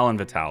morale and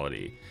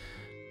vitality.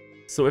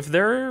 So if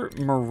their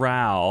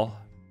morale,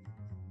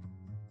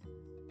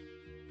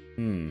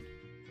 if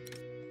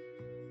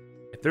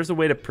there's a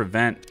way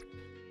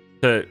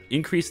to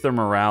increase their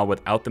morale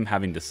without them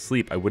having to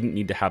sleep, I wouldn't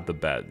need to have the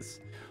beds.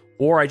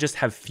 Or I just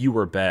have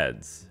fewer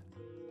beds.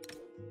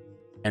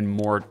 And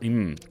more,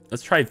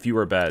 let's try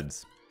fewer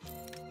beds.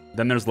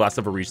 Then there's less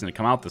of a reason to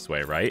come out this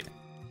way, right?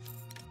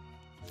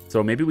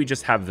 So maybe we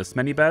just have this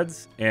many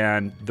beds,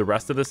 and the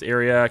rest of this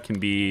area can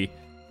be...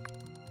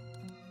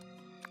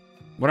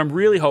 What I'm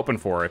really hoping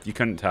for, if you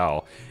couldn't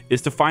tell,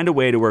 is to find a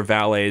way to where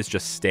valets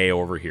just stay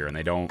over here and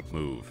they don't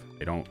move.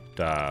 They don't,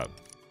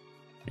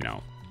 you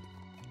know...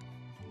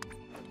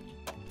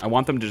 I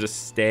want them to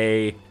just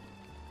stay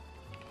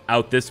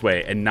out this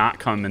way and not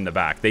come in the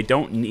back. They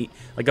don't need...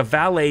 Like, a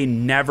valet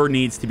never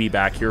needs to be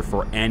back here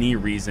for any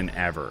reason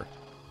ever.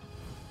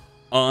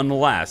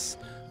 unless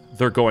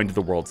they're going to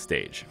the world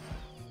stage.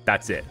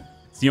 That's it.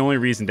 It's the only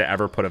reason to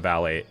ever put a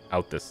valet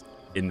out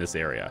in this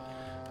area,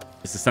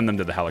 is to send them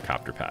to the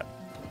helicopter pad.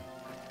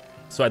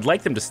 So I'd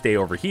like them to stay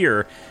over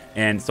here,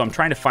 and so I'm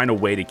trying to find a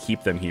way to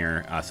keep them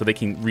here so they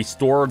can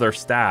restore their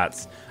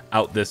stats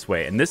out this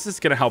way. And this is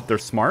going to help their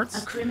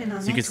smarts. So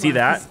you can see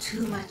that.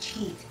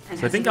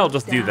 So I think I'll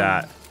just do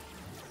that.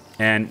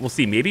 And we'll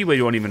see. Maybe we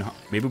don't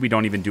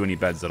even do any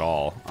beds at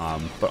all.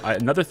 But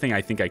another thing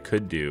I think I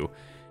could do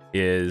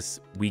is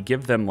we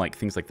give them like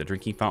things like the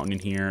drinking fountain in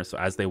here. So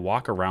as they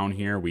walk around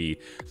here, we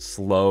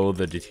slow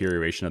the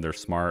deterioration of their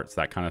smarts,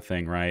 that kind of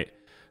thing, right?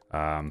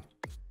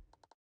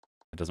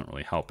 It doesn't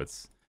really help.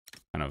 It's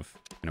kind of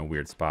in a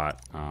weird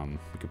spot.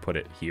 We could put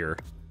it here.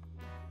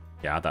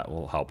 Yeah, that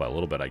will help a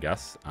little bit, I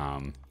guess.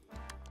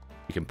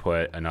 We can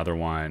put another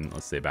one,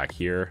 let's say back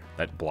here.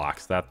 That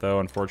blocks that though,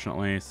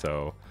 unfortunately.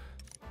 So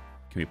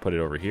can we put it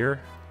over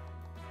here?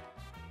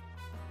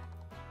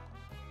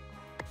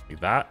 Like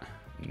that?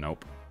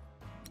 Nope.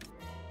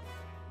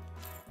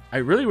 I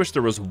really wish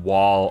there was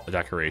wall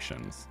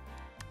decorations.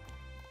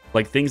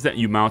 Like things that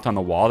you mount on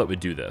the wall that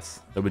would do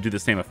this. That would do the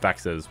same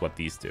effects as what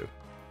these do.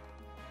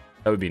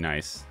 That would be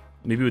nice.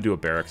 Maybe we'll do a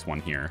barracks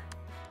one here.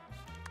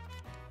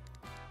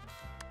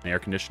 An air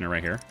conditioner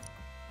right here.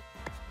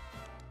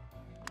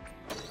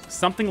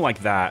 Something like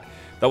that.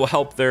 That will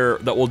help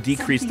that will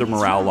decrease their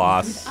morale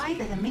loss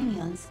either the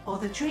minions or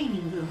the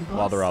training room, boss.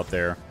 While they're out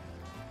there.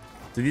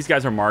 So these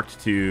guys are marked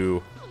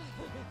to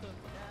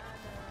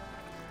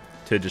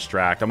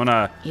distract. I'm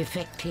gonna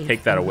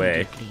take that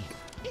away.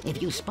 If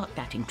you spot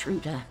that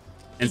intruder.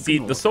 And see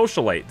the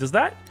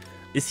socialite.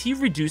 Is he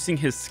reducing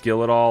his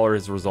skill at all or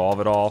his resolve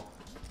at all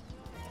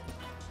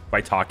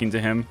by talking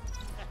to him?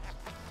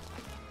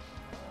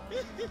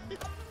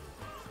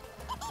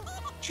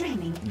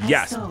 Training.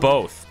 Yes,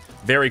 both.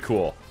 Very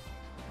cool.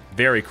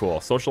 Very cool.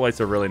 Socialites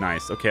are really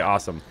nice. Okay,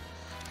 awesome.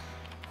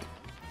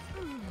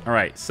 All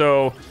right,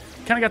 so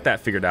kind of got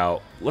that figured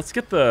out. Let's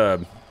get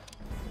the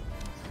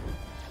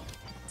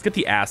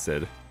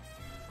acid.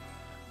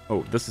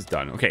 Oh, this is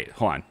done. Okay,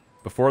 hold on.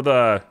 Before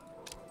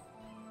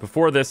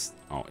this,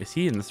 oh, is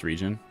he in this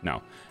region?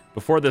 No.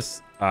 Before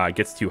this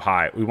gets too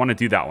high, we want to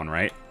do that one,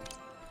 right?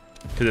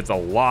 Because it's a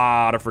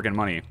lot of freaking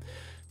money.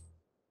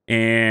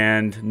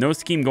 And no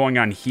scheme going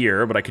on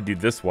here, but I could do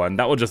this one.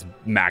 That will just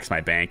max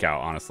my bank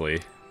out,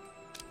 honestly.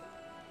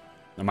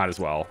 I might as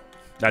well.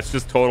 That's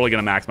just totally going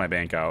to max my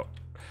bank out.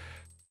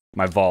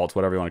 My vault,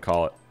 whatever you want to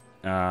call it.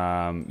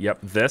 Yep,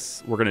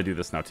 this. We're going to do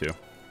this now, too.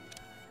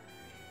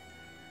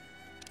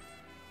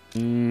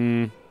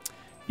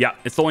 Yeah,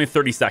 it's only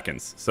 30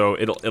 seconds, so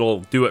it'll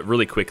do it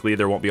really quickly.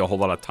 There won't be a whole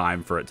lot of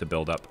time for it to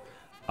build up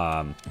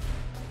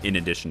in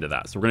addition to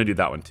that. So we're going to do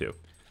that one, too.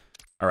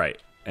 All right.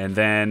 And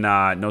then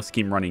no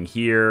scheme running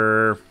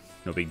here.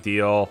 No big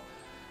deal.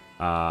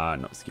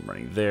 No scheme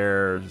running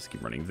there. No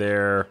scheme running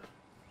there.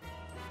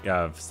 You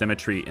have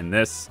symmetry in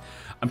this.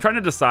 I'm trying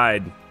to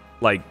decide,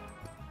 like,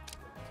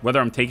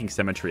 whether I'm taking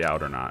symmetry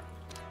out or not.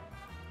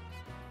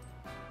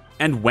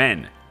 And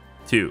when,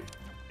 too.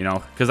 You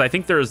know, because I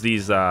think there's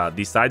these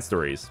side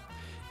stories.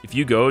 If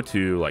you go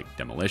to, like,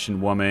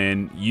 Demolition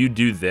Woman, you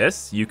do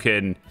this, you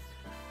can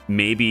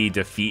maybe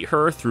defeat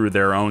her through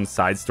their own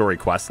side story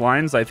quest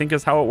lines, I think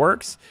is how it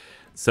works.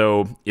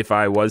 So if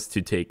I was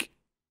to take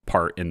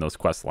part in those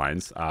quest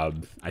lines,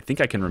 I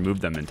think I can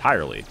remove them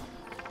entirely.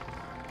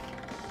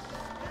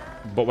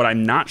 But what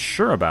I'm not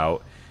sure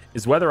about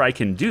is whether I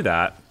can do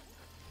that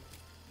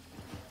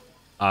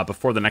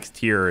before the next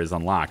tier is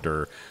unlocked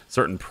or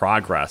certain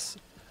progress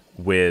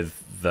with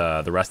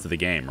the rest of the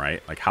game,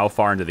 right? Like how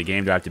far into the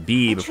game do I have to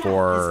be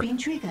before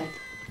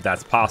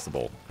that's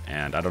possible?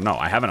 And I don't know.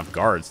 I have enough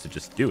guards to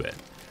just do it.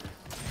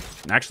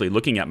 And actually,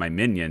 looking at my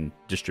minion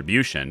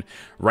distribution,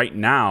 right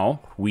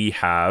now we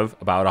have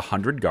about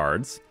 100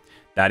 guards.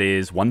 That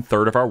is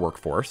 1/3 of our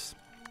workforce.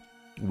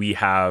 We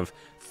have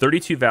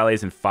 32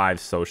 valets and 5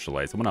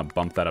 socialites. I'm going to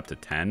bump that up to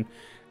 10.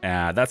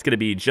 That's going to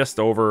be just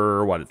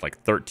over, what, it's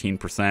like 13%,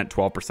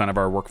 12% of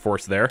our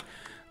workforce there.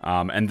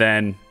 And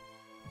then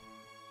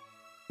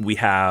we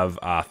have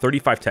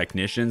 35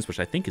 technicians, which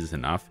I think is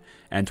enough,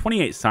 and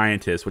 28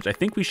 scientists, which I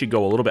think we should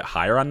go a little bit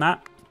higher on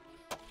that.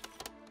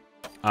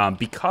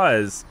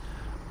 Because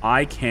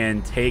I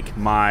can take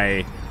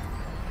my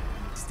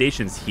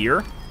stations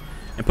here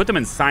and put them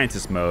in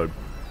scientist mode,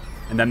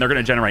 and then they're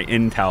going to generate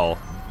intel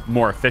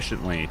more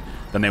efficiently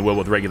than they will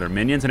with regular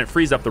minions, and it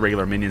frees up the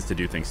regular minions to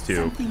do things too.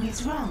 Something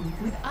is wrong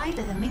with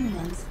either the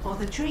minions or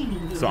the training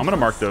room. So I'm going to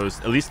mark those,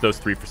 at least those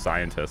 3 for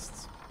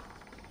scientists.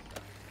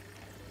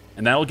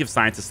 And that'll give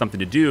scientists something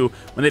to do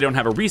when they don't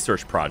have a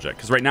research project.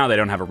 Because right now they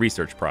don't have a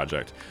research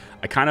project.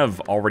 I kind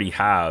of already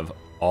have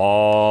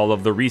all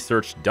of the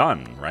research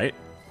done, right?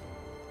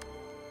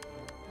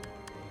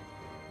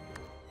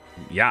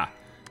 Yeah,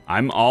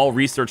 I'm all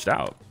researched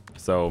out.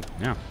 So,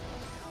 yeah.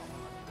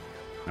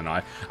 I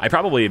know, I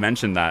probably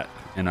mentioned that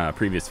in a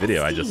previous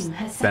video. I just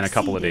been a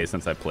couple of days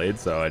since I played,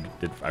 so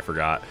I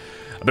forgot.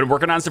 I've been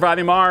working on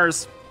Surviving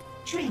Mars.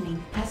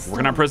 Training has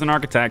working on Prison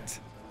Architect.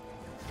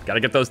 Gotta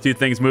get those two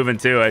things moving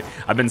too.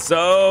 I've been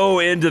so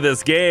into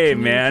this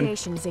game, man.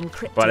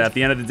 But at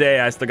the end of the day,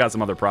 I still got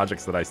some other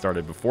projects that I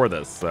started before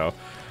this, so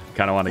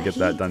kind of want to get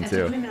that done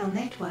too. The criminal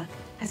network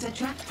has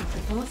attracted the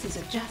forces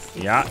of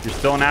justice. Yeah, you're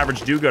still an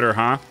average do-gooder,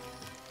 huh?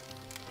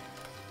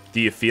 Do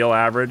you feel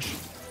average?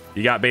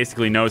 You got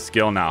basically no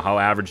skill now. How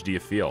average do you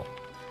feel?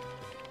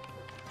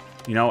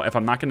 You know, if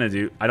I'm not gonna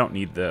do, I don't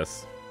need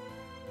this,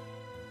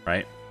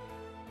 right?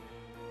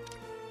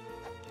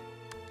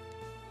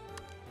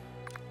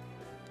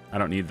 I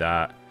don't need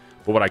that.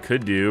 But what I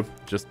could do,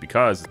 just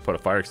because, is put a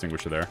fire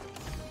extinguisher there.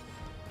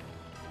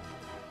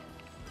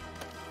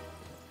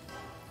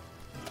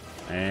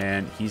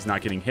 And he's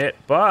not getting hit,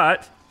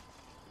 but...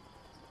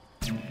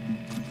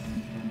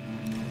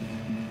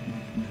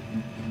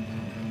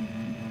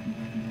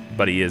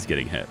 But he is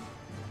getting hit.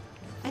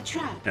 A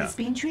trap has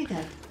been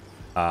triggered.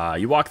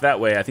 You walk that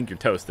way, I think you're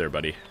toast there,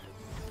 buddy.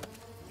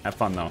 Have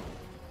fun, though.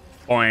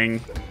 Boing.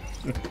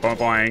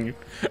 Boing,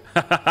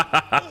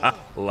 boing.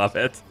 Love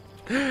it.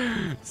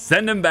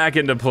 Send him back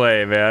into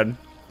play, man.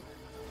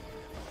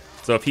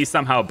 So if he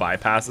somehow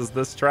bypasses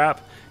this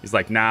trap, he's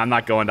like, nah, I'm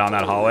not going down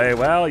that hallway.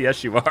 Well,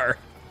 yes, you are.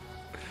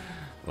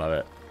 Love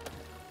it.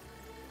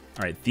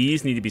 All right,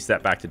 these need to be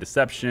set back to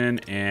deception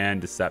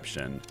and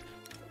deception.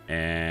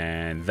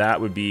 And that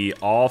would be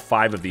all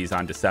 5 of these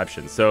on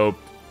deception. So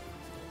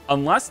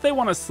unless they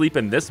want to sleep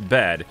in this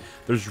bed,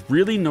 there's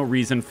really no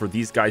reason for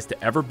these guys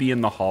to ever be in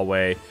the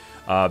hallway.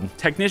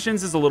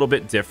 Technicians is a little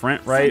bit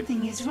different, right?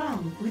 Something is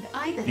wrong with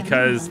either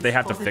because they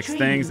have to fix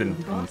things and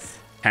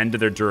tend to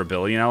their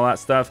durability and all that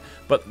stuff.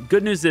 But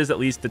good news is at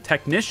least the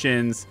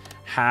technicians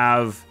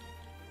have...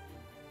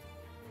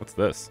 What's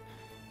this?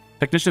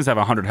 Technicians have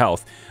 100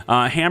 health.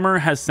 Hammer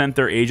has sent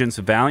their agents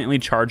valiantly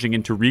charging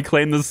in to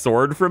reclaim the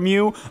sword from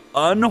you.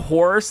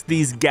 Unhorse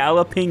these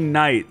galloping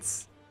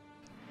knights.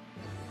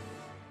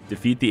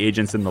 Defeat the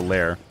agents in the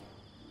lair.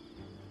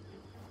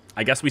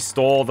 I guess we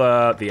stole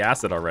the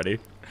asset already.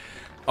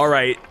 All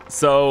right,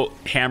 so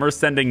Hammer's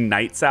sending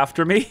knights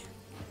after me.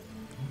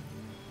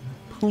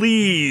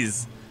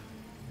 Please.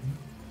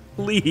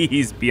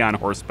 Please be on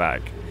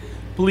horseback.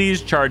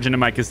 Please charge into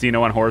my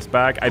casino on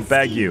horseback. I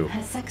beg you.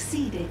 Has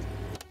succeeded.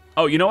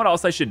 Oh, you know what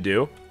else I should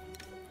do?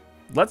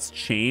 Let's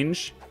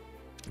change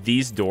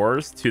these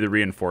doors to the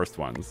reinforced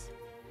ones.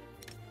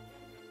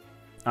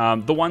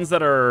 The ones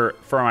that are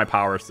for my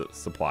power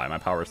supply, my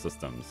power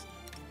systems.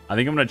 I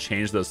think I'm going to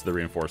change those to the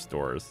reinforced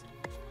doors.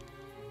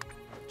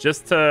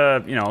 Just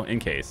to, you know, in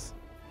case.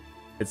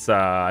 It's,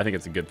 I think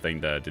it's a good thing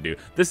to do.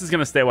 This is going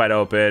to stay wide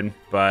open,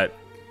 but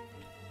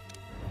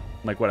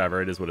like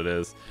whatever, it is what it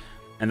is.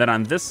 And then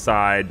on this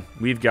side,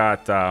 we've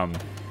got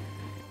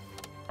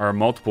our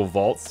multiple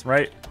vaults,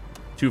 right?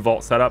 2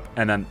 vault setup,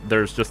 and then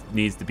there's just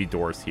needs to be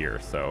doors here.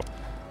 So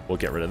we'll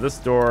get rid of this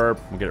door.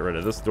 We'll get rid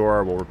of this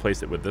door. We'll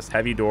replace it with this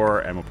heavy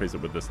door, and we'll replace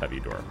it with this heavy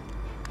door.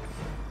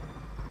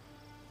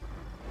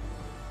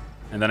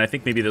 And then I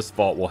think maybe this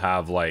vault will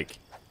have like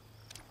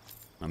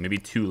maybe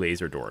 2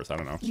 laser doors. I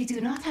don't know. You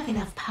do not have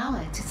enough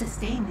power to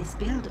sustain this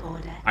build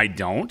order. I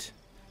don't?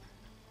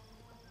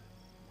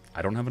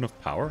 I don't have enough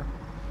power?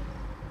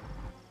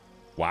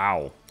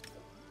 Wow.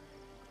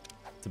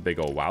 It's a big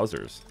old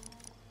wowzers.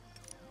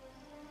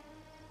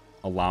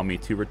 Allow me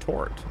to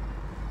retort.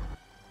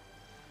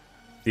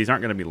 These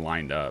aren't going to be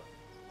lined up.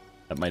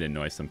 That might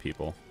annoy some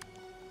people.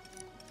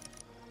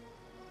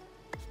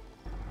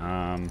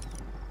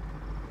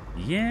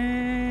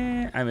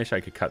 Yeah. I wish I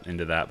could cut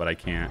into that, but I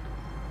can't.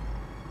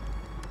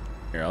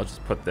 Here, I'll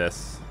just put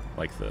this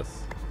like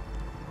this.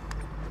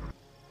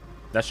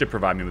 That should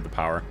provide me with the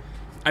power.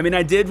 I mean,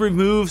 I did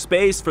remove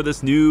space for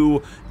this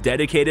new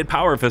dedicated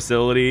power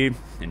facility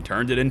and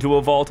turned it into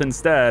a vault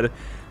instead.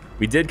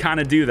 We did kind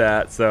of do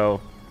that,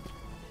 so...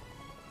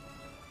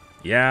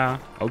 Yeah,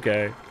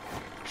 okay,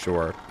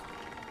 sure.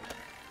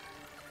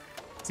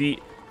 See,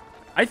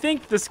 I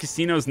think this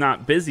casino's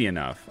not busy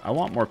enough. I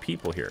want more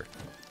people here.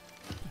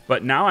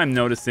 But now I'm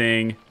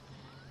noticing...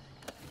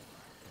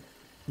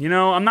 You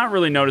know, I'm not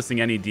really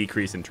noticing any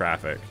decrease in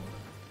traffic.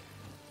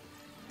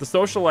 The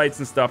socialites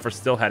and stuff are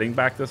still heading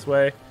back this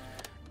way.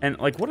 And,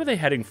 like, what are they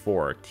heading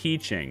for?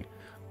 Teaching.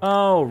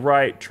 Oh,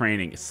 right,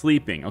 training.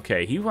 Sleeping.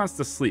 Okay, he wants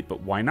to sleep,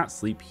 but why not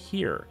sleep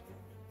here?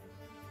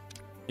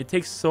 It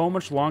takes so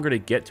much longer to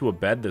get to a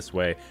bed this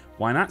way.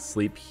 Why not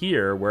sleep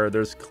here where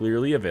there's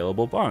clearly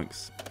available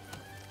bunks?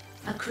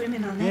 A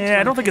criminal yeah,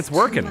 I don't think it's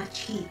working. Too much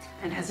heat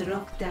and has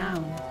locked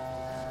down.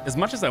 As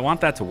much as I want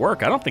that to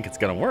work, I don't think it's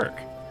going to work.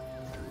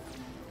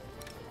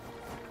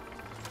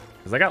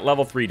 Because I got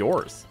level 3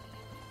 doors.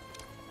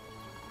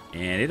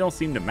 And it don't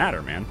seem to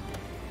matter, man.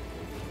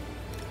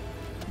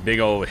 Big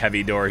old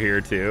heavy door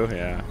here, too.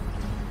 Yeah.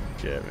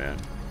 Shit,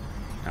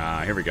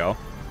 man. Here we go.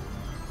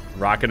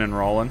 Rocking and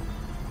rolling.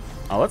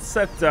 Let's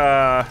set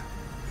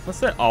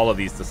all of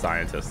these to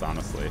scientists,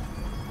 honestly.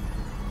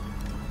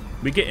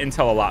 We get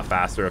intel a lot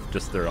faster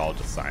if they're all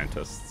just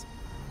scientists.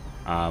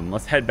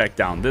 Let's head back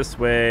down this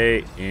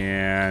way,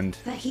 and...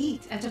 The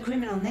heat at a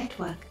criminal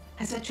network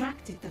has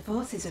attracted the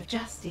forces of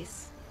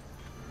justice.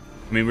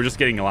 I mean, we're just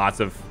getting lots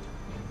of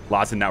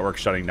Lots of networks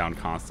shutting down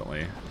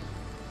constantly.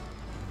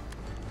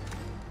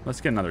 Let's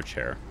get another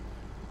chair.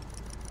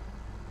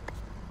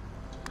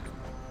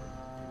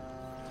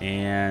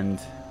 And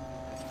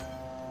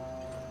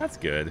that's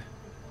good.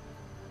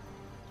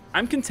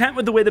 I'm content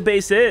with the way the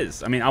base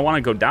is. I mean, I want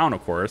to go down,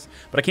 of course,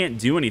 but I can't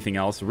do anything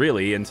else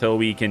really until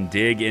we can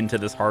dig into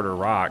this harder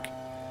rock.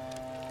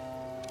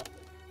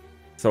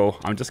 So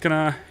I'm just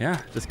gonna,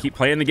 yeah, just keep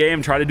playing the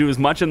game, try to do as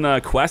much in the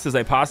quest as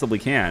I possibly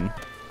can.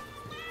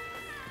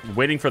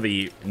 Waiting for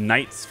the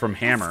knights from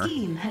Hammer. The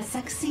scheme has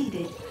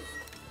succeeded.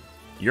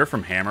 You're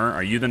from Hammer.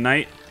 Are you the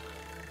knight?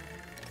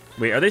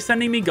 Wait, are they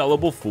sending me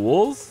gullible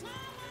fools?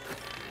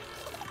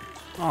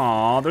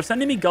 Aw, they're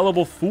sending me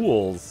gullible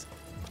fools.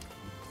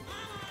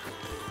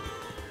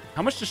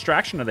 How much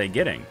distraction are they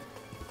getting?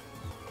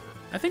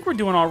 I think we're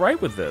doing all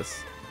right with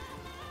this.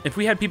 If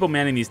we had people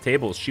manning these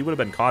tables, she would have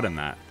been caught in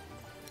that.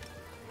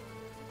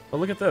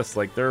 But look at this.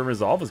 Like, their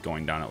resolve is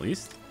going down at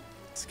least.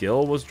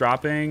 Skill was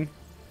dropping.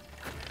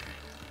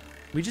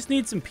 We just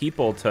need some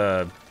people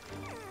to...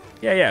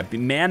 Yeah,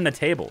 man the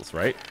tables,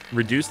 right?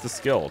 Reduce the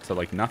skill to,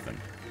 like, nothing.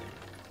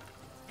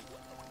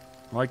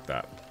 I like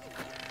that.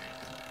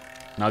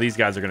 Now these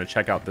guys are going to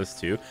check out this,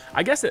 too.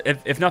 I guess,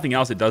 if nothing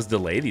else, it does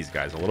delay these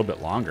guys a little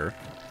bit longer.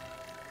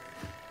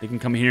 They can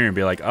come here and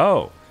be like,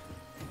 oh,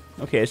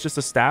 okay, it's just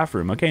a staff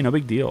room. Okay, no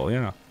big deal.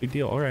 Yeah, big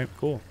deal. All right,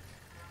 cool.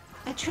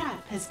 A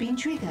trap has been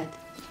triggered.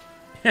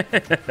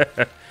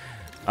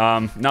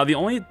 Now,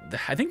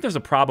 I think there's a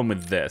problem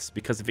with this,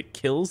 because if it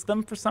kills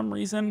them for some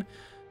reason,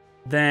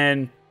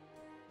 then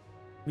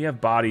we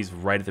have bodies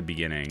right at the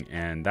beginning,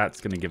 and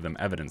that's going to give them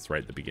evidence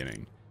right at the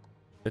beginning.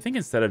 I think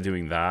instead of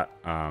doing that,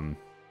 I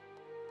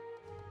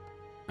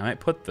might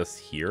put this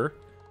here,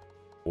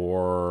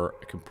 or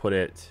I can put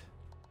it...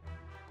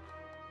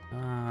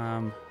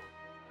 I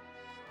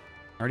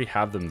already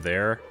have them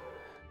there.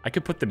 I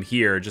could put them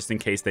here just in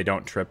case they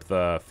don't trip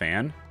the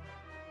fan.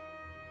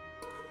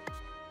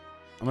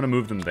 I'm gonna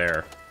move them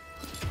there.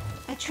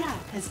 A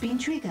trap has been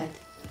triggered.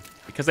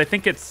 Because I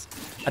think it's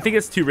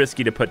too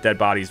risky to put dead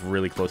bodies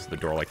really close to the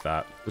door like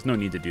that. There's no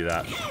need to do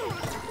that.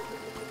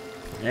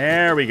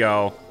 There we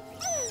go.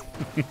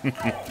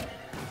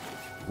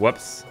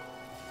 Whoops.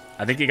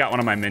 I think he got one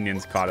of my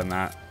minions caught in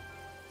that.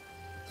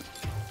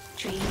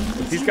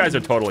 These guys are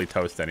totally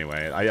toast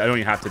anyway. I don't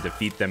even have to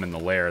defeat them in the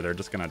lair. They're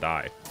just gonna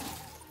die.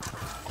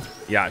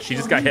 Yeah, she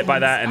just got hit by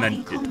that and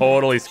then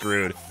totally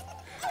screwed.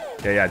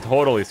 Yeah,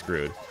 totally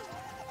screwed.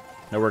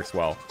 That works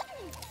well.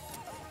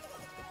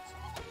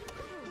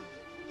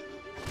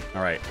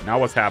 All right, now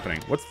what's happening?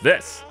 What's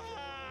this?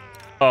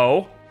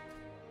 Oh.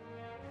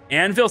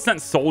 Anvil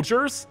sent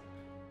soldiers?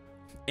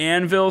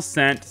 Anvil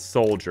sent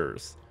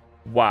soldiers.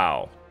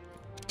 Wow.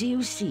 Do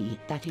you see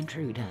that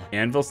intruder?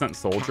 Anvil sent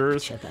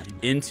soldiers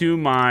into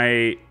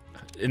my...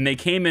 And they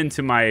came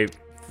into my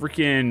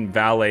freaking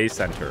valet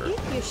center.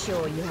 If you're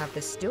sure you have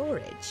the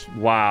storage.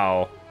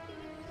 Wow.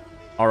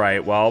 All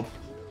right, well,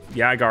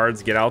 yeah,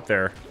 guards, get out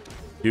there.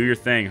 Do your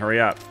thing.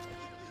 Hurry up.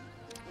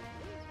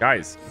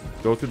 Guys,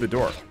 go through the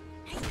door.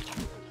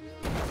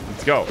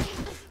 Let's go.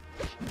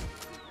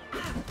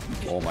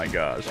 Oh my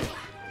gosh.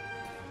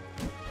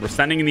 We're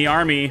sending in the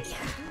army.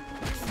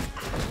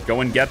 Go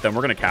and get them.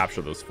 We're going to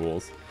capture those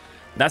fools.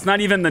 That's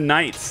not even the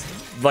knights.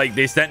 Like,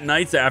 they sent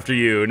knights after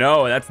you.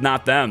 No, that's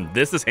not them.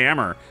 This is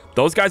Hammer.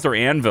 Those guys are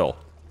Anvil.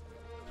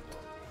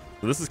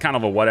 So this is kind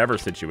of a whatever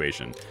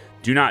situation.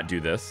 Do not do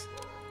this.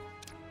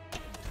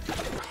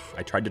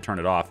 I tried to turn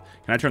it off.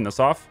 Can I turn this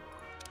off?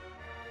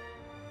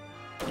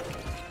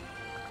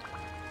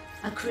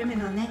 A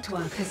criminal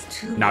network has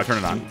too Now much turn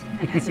it on. heat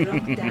and has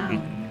locked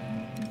down.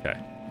 Okay.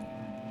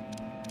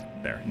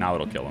 There. Now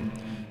it'll kill him.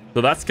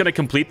 So that's going to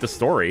complete the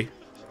story.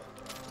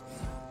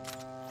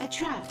 A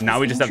trap Now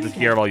has we just been have to triggered.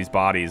 take care of all these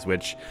bodies,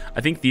 which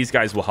I think these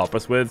guys will help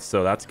us with,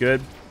 so that's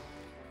good.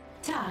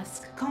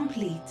 Task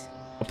complete.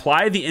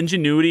 Apply the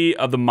ingenuity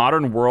of the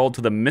modern world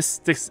to the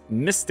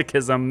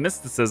mysticism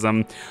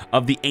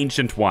of the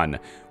ancient one.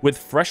 With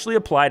freshly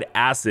applied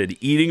acid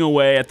eating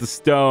away at the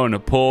stone,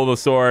 pull the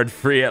sword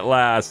free at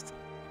last.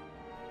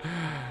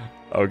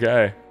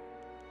 Okay.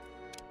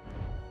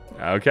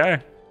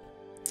 Okay.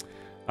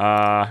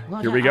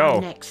 What Here we are go.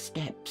 our next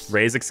steps?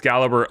 Raise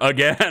Excalibur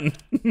again.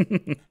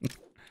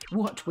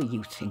 What were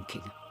you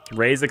thinking?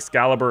 Raise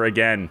Excalibur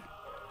again.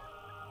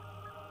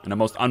 In the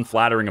most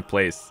unflattering of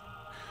place.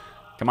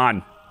 Come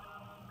on.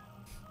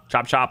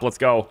 Chop, chop, let's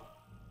go.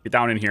 Get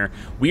down in here.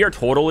 We are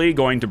totally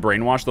going to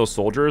brainwash those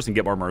soldiers and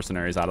get more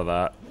mercenaries out of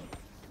that.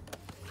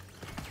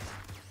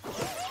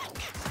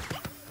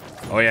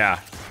 Oh, yeah.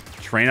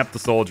 Train up the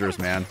soldiers,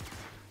 man.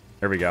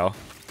 There we go.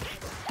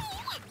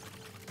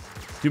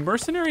 Do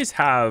mercenaries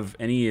have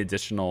any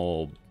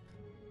additional,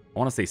 I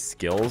want to say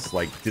skills?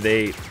 Like, do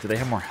they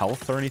have more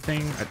health or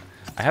anything?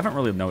 I haven't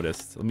really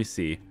noticed. Let me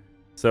see.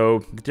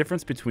 So the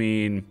difference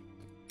between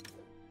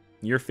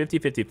you're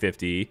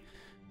 50-50-50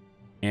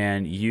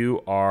 and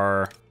you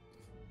are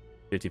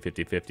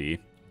 50-50-50.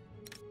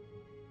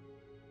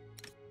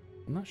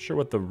 I'm not sure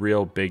what the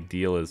real big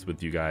deal is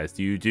with you guys.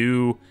 Do you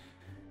do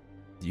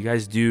Do you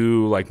guys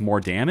do like more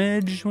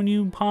damage when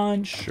you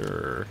punch,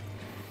 or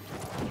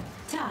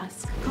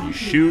Task you complete.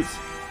 shoot?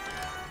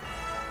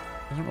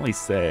 Doesn't really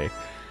say.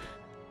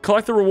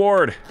 Collect the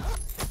reward.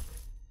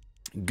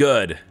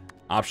 Good.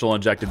 Optional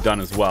objective done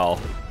as well.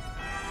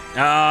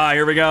 Ah,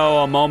 here we go.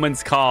 A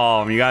moment's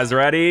calm. You guys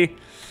ready?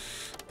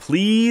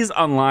 Please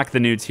unlock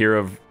the new tier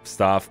of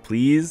stuff,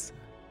 please.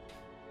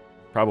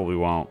 Probably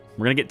won't.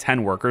 We're gonna get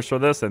 10 workers for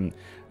this, and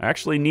I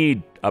actually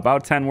need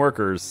about 10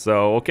 workers,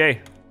 so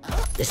okay.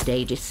 The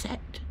stage is set.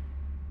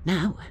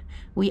 Now,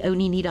 we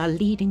only need our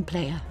leading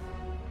player,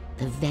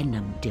 the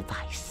Venom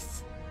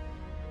device.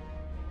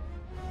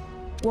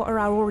 What are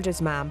our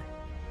orders, ma'am?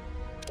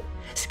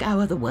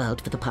 Scour the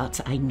world for the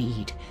parts I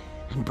need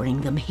and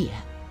bring them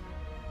here.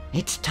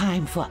 It's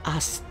time for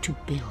us to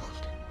build.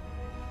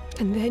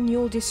 And then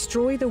you'll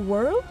destroy the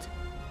world?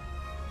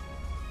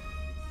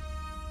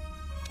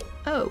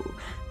 Oh,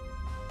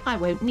 I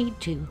won't need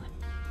to.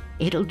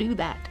 It'll do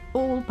that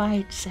all by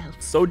itself.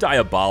 So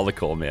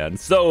diabolical, man.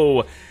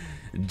 So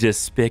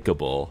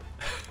despicable.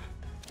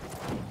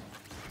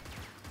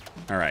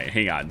 All right,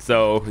 hang on.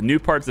 So new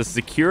parts is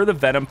secure the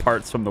Venom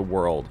parts from the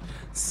world.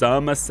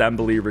 Some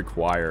assembly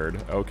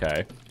required.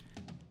 Okay.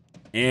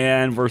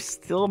 And we're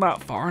still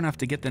not far enough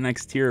to get the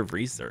next tier of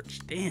research.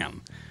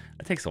 Damn.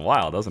 That takes a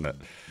while, doesn't it?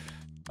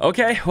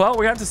 Okay, well,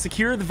 we have to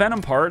secure the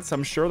Venom parts.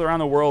 I'm sure they're on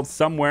the world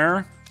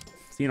somewhere.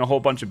 Seen a whole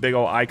bunch of big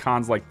old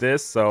icons like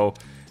this. So,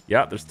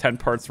 yeah, there's 10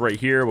 parts right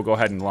here. We'll go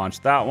ahead and launch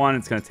that one.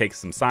 It's going to take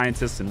some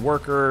scientists and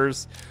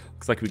workers.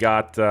 Looks like we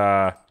got...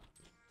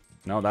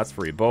 no, that's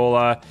for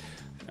Ebola.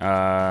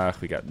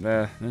 We got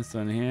this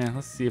one here.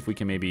 Let's see if we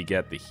can maybe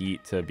get the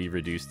heat to be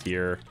reduced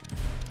here.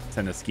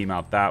 Send a scheme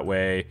out that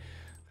way.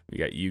 We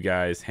got you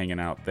guys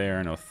hanging out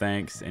there. No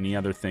thanks. Any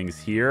other things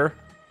here?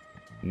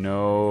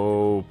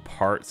 No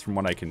parts from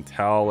what I can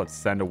tell. Let's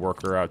send a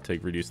worker out to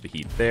reduce the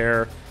heat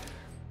there.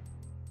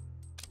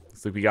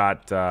 Looks like we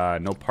got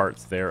no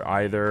parts there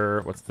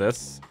either. What's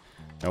this?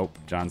 Nope.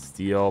 John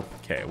Steele.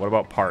 Okay, what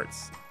about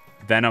parts?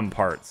 Venom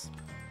parts.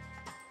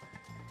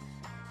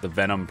 The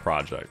Venom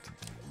Project.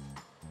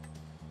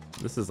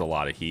 This is a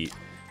lot of heat.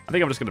 I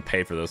think I'm just going to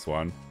pay for this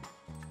one.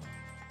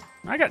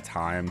 I got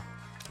time.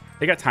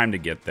 They got time to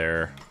get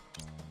there.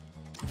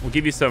 We'll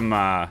give you some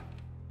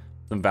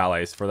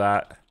valets for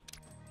that.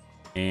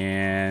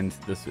 And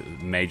this is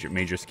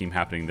major scheme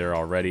happening there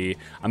already.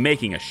 I'm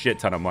making a shit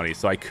ton of money,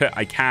 so I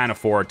can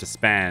afford to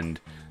spend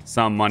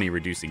some money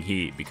reducing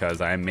heat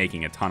because I am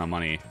making a ton of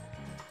money.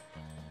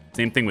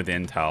 Same thing with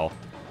Intel.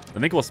 I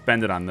think we'll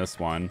spend it on this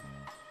one.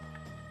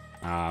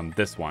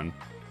 This one,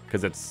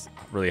 because it's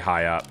really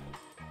high up.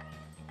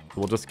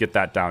 We'll just get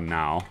that down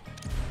now.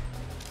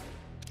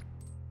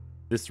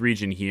 This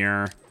region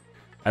here,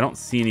 I don't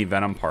see any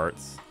Venom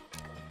parts.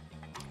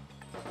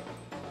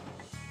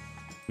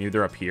 Maybe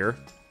they're up here.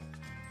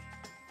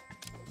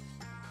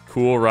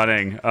 Cool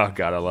running. Oh,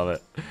 God, I love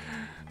it.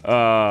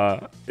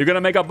 You're going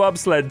to make a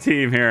bobsled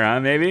team here, huh,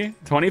 maybe?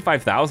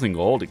 25,000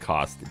 gold it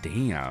costs.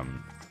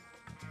 Damn.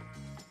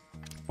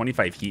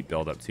 25 heat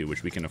buildup, too,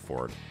 which we can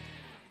afford.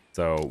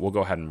 So we'll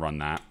go ahead and run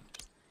that.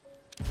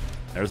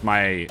 There's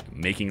my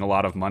making a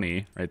lot of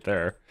money right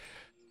there.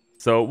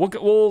 So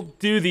we'll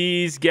do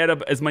these, get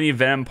as many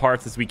Venom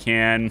parts as we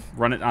can,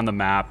 run it on the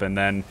map, and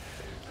then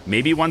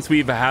maybe once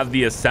we have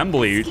the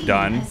assembly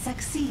done, Has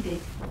succeeded.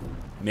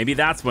 maybe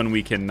that's when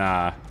we can,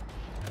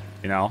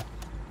 you know,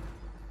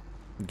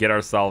 get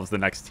ourselves the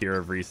next tier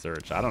of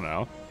research. I don't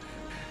know.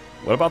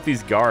 What about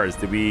these guards?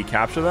 Did we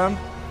capture them?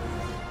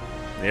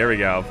 There we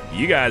go.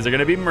 You guys are going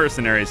to be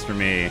mercenaries for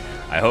me.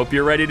 I hope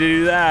you're ready to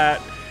do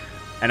that.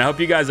 And I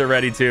hope you guys are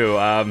ready too.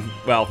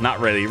 Well,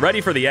 not ready.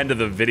 Ready for the end of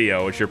the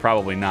video, which you're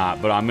probably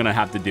not, but I'm going to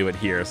have to do it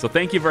here. So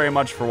thank you very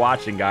much for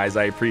watching, guys.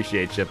 I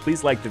appreciate you.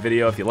 Please like the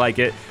video if you like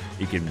it.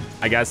 You can,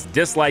 I guess,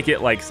 dislike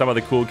it like some of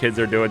the cool kids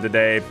are doing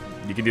today.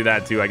 You can do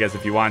that too, I guess,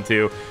 if you want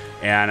to.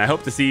 And I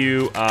hope to see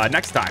you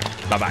next time.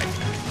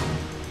 Bye-bye.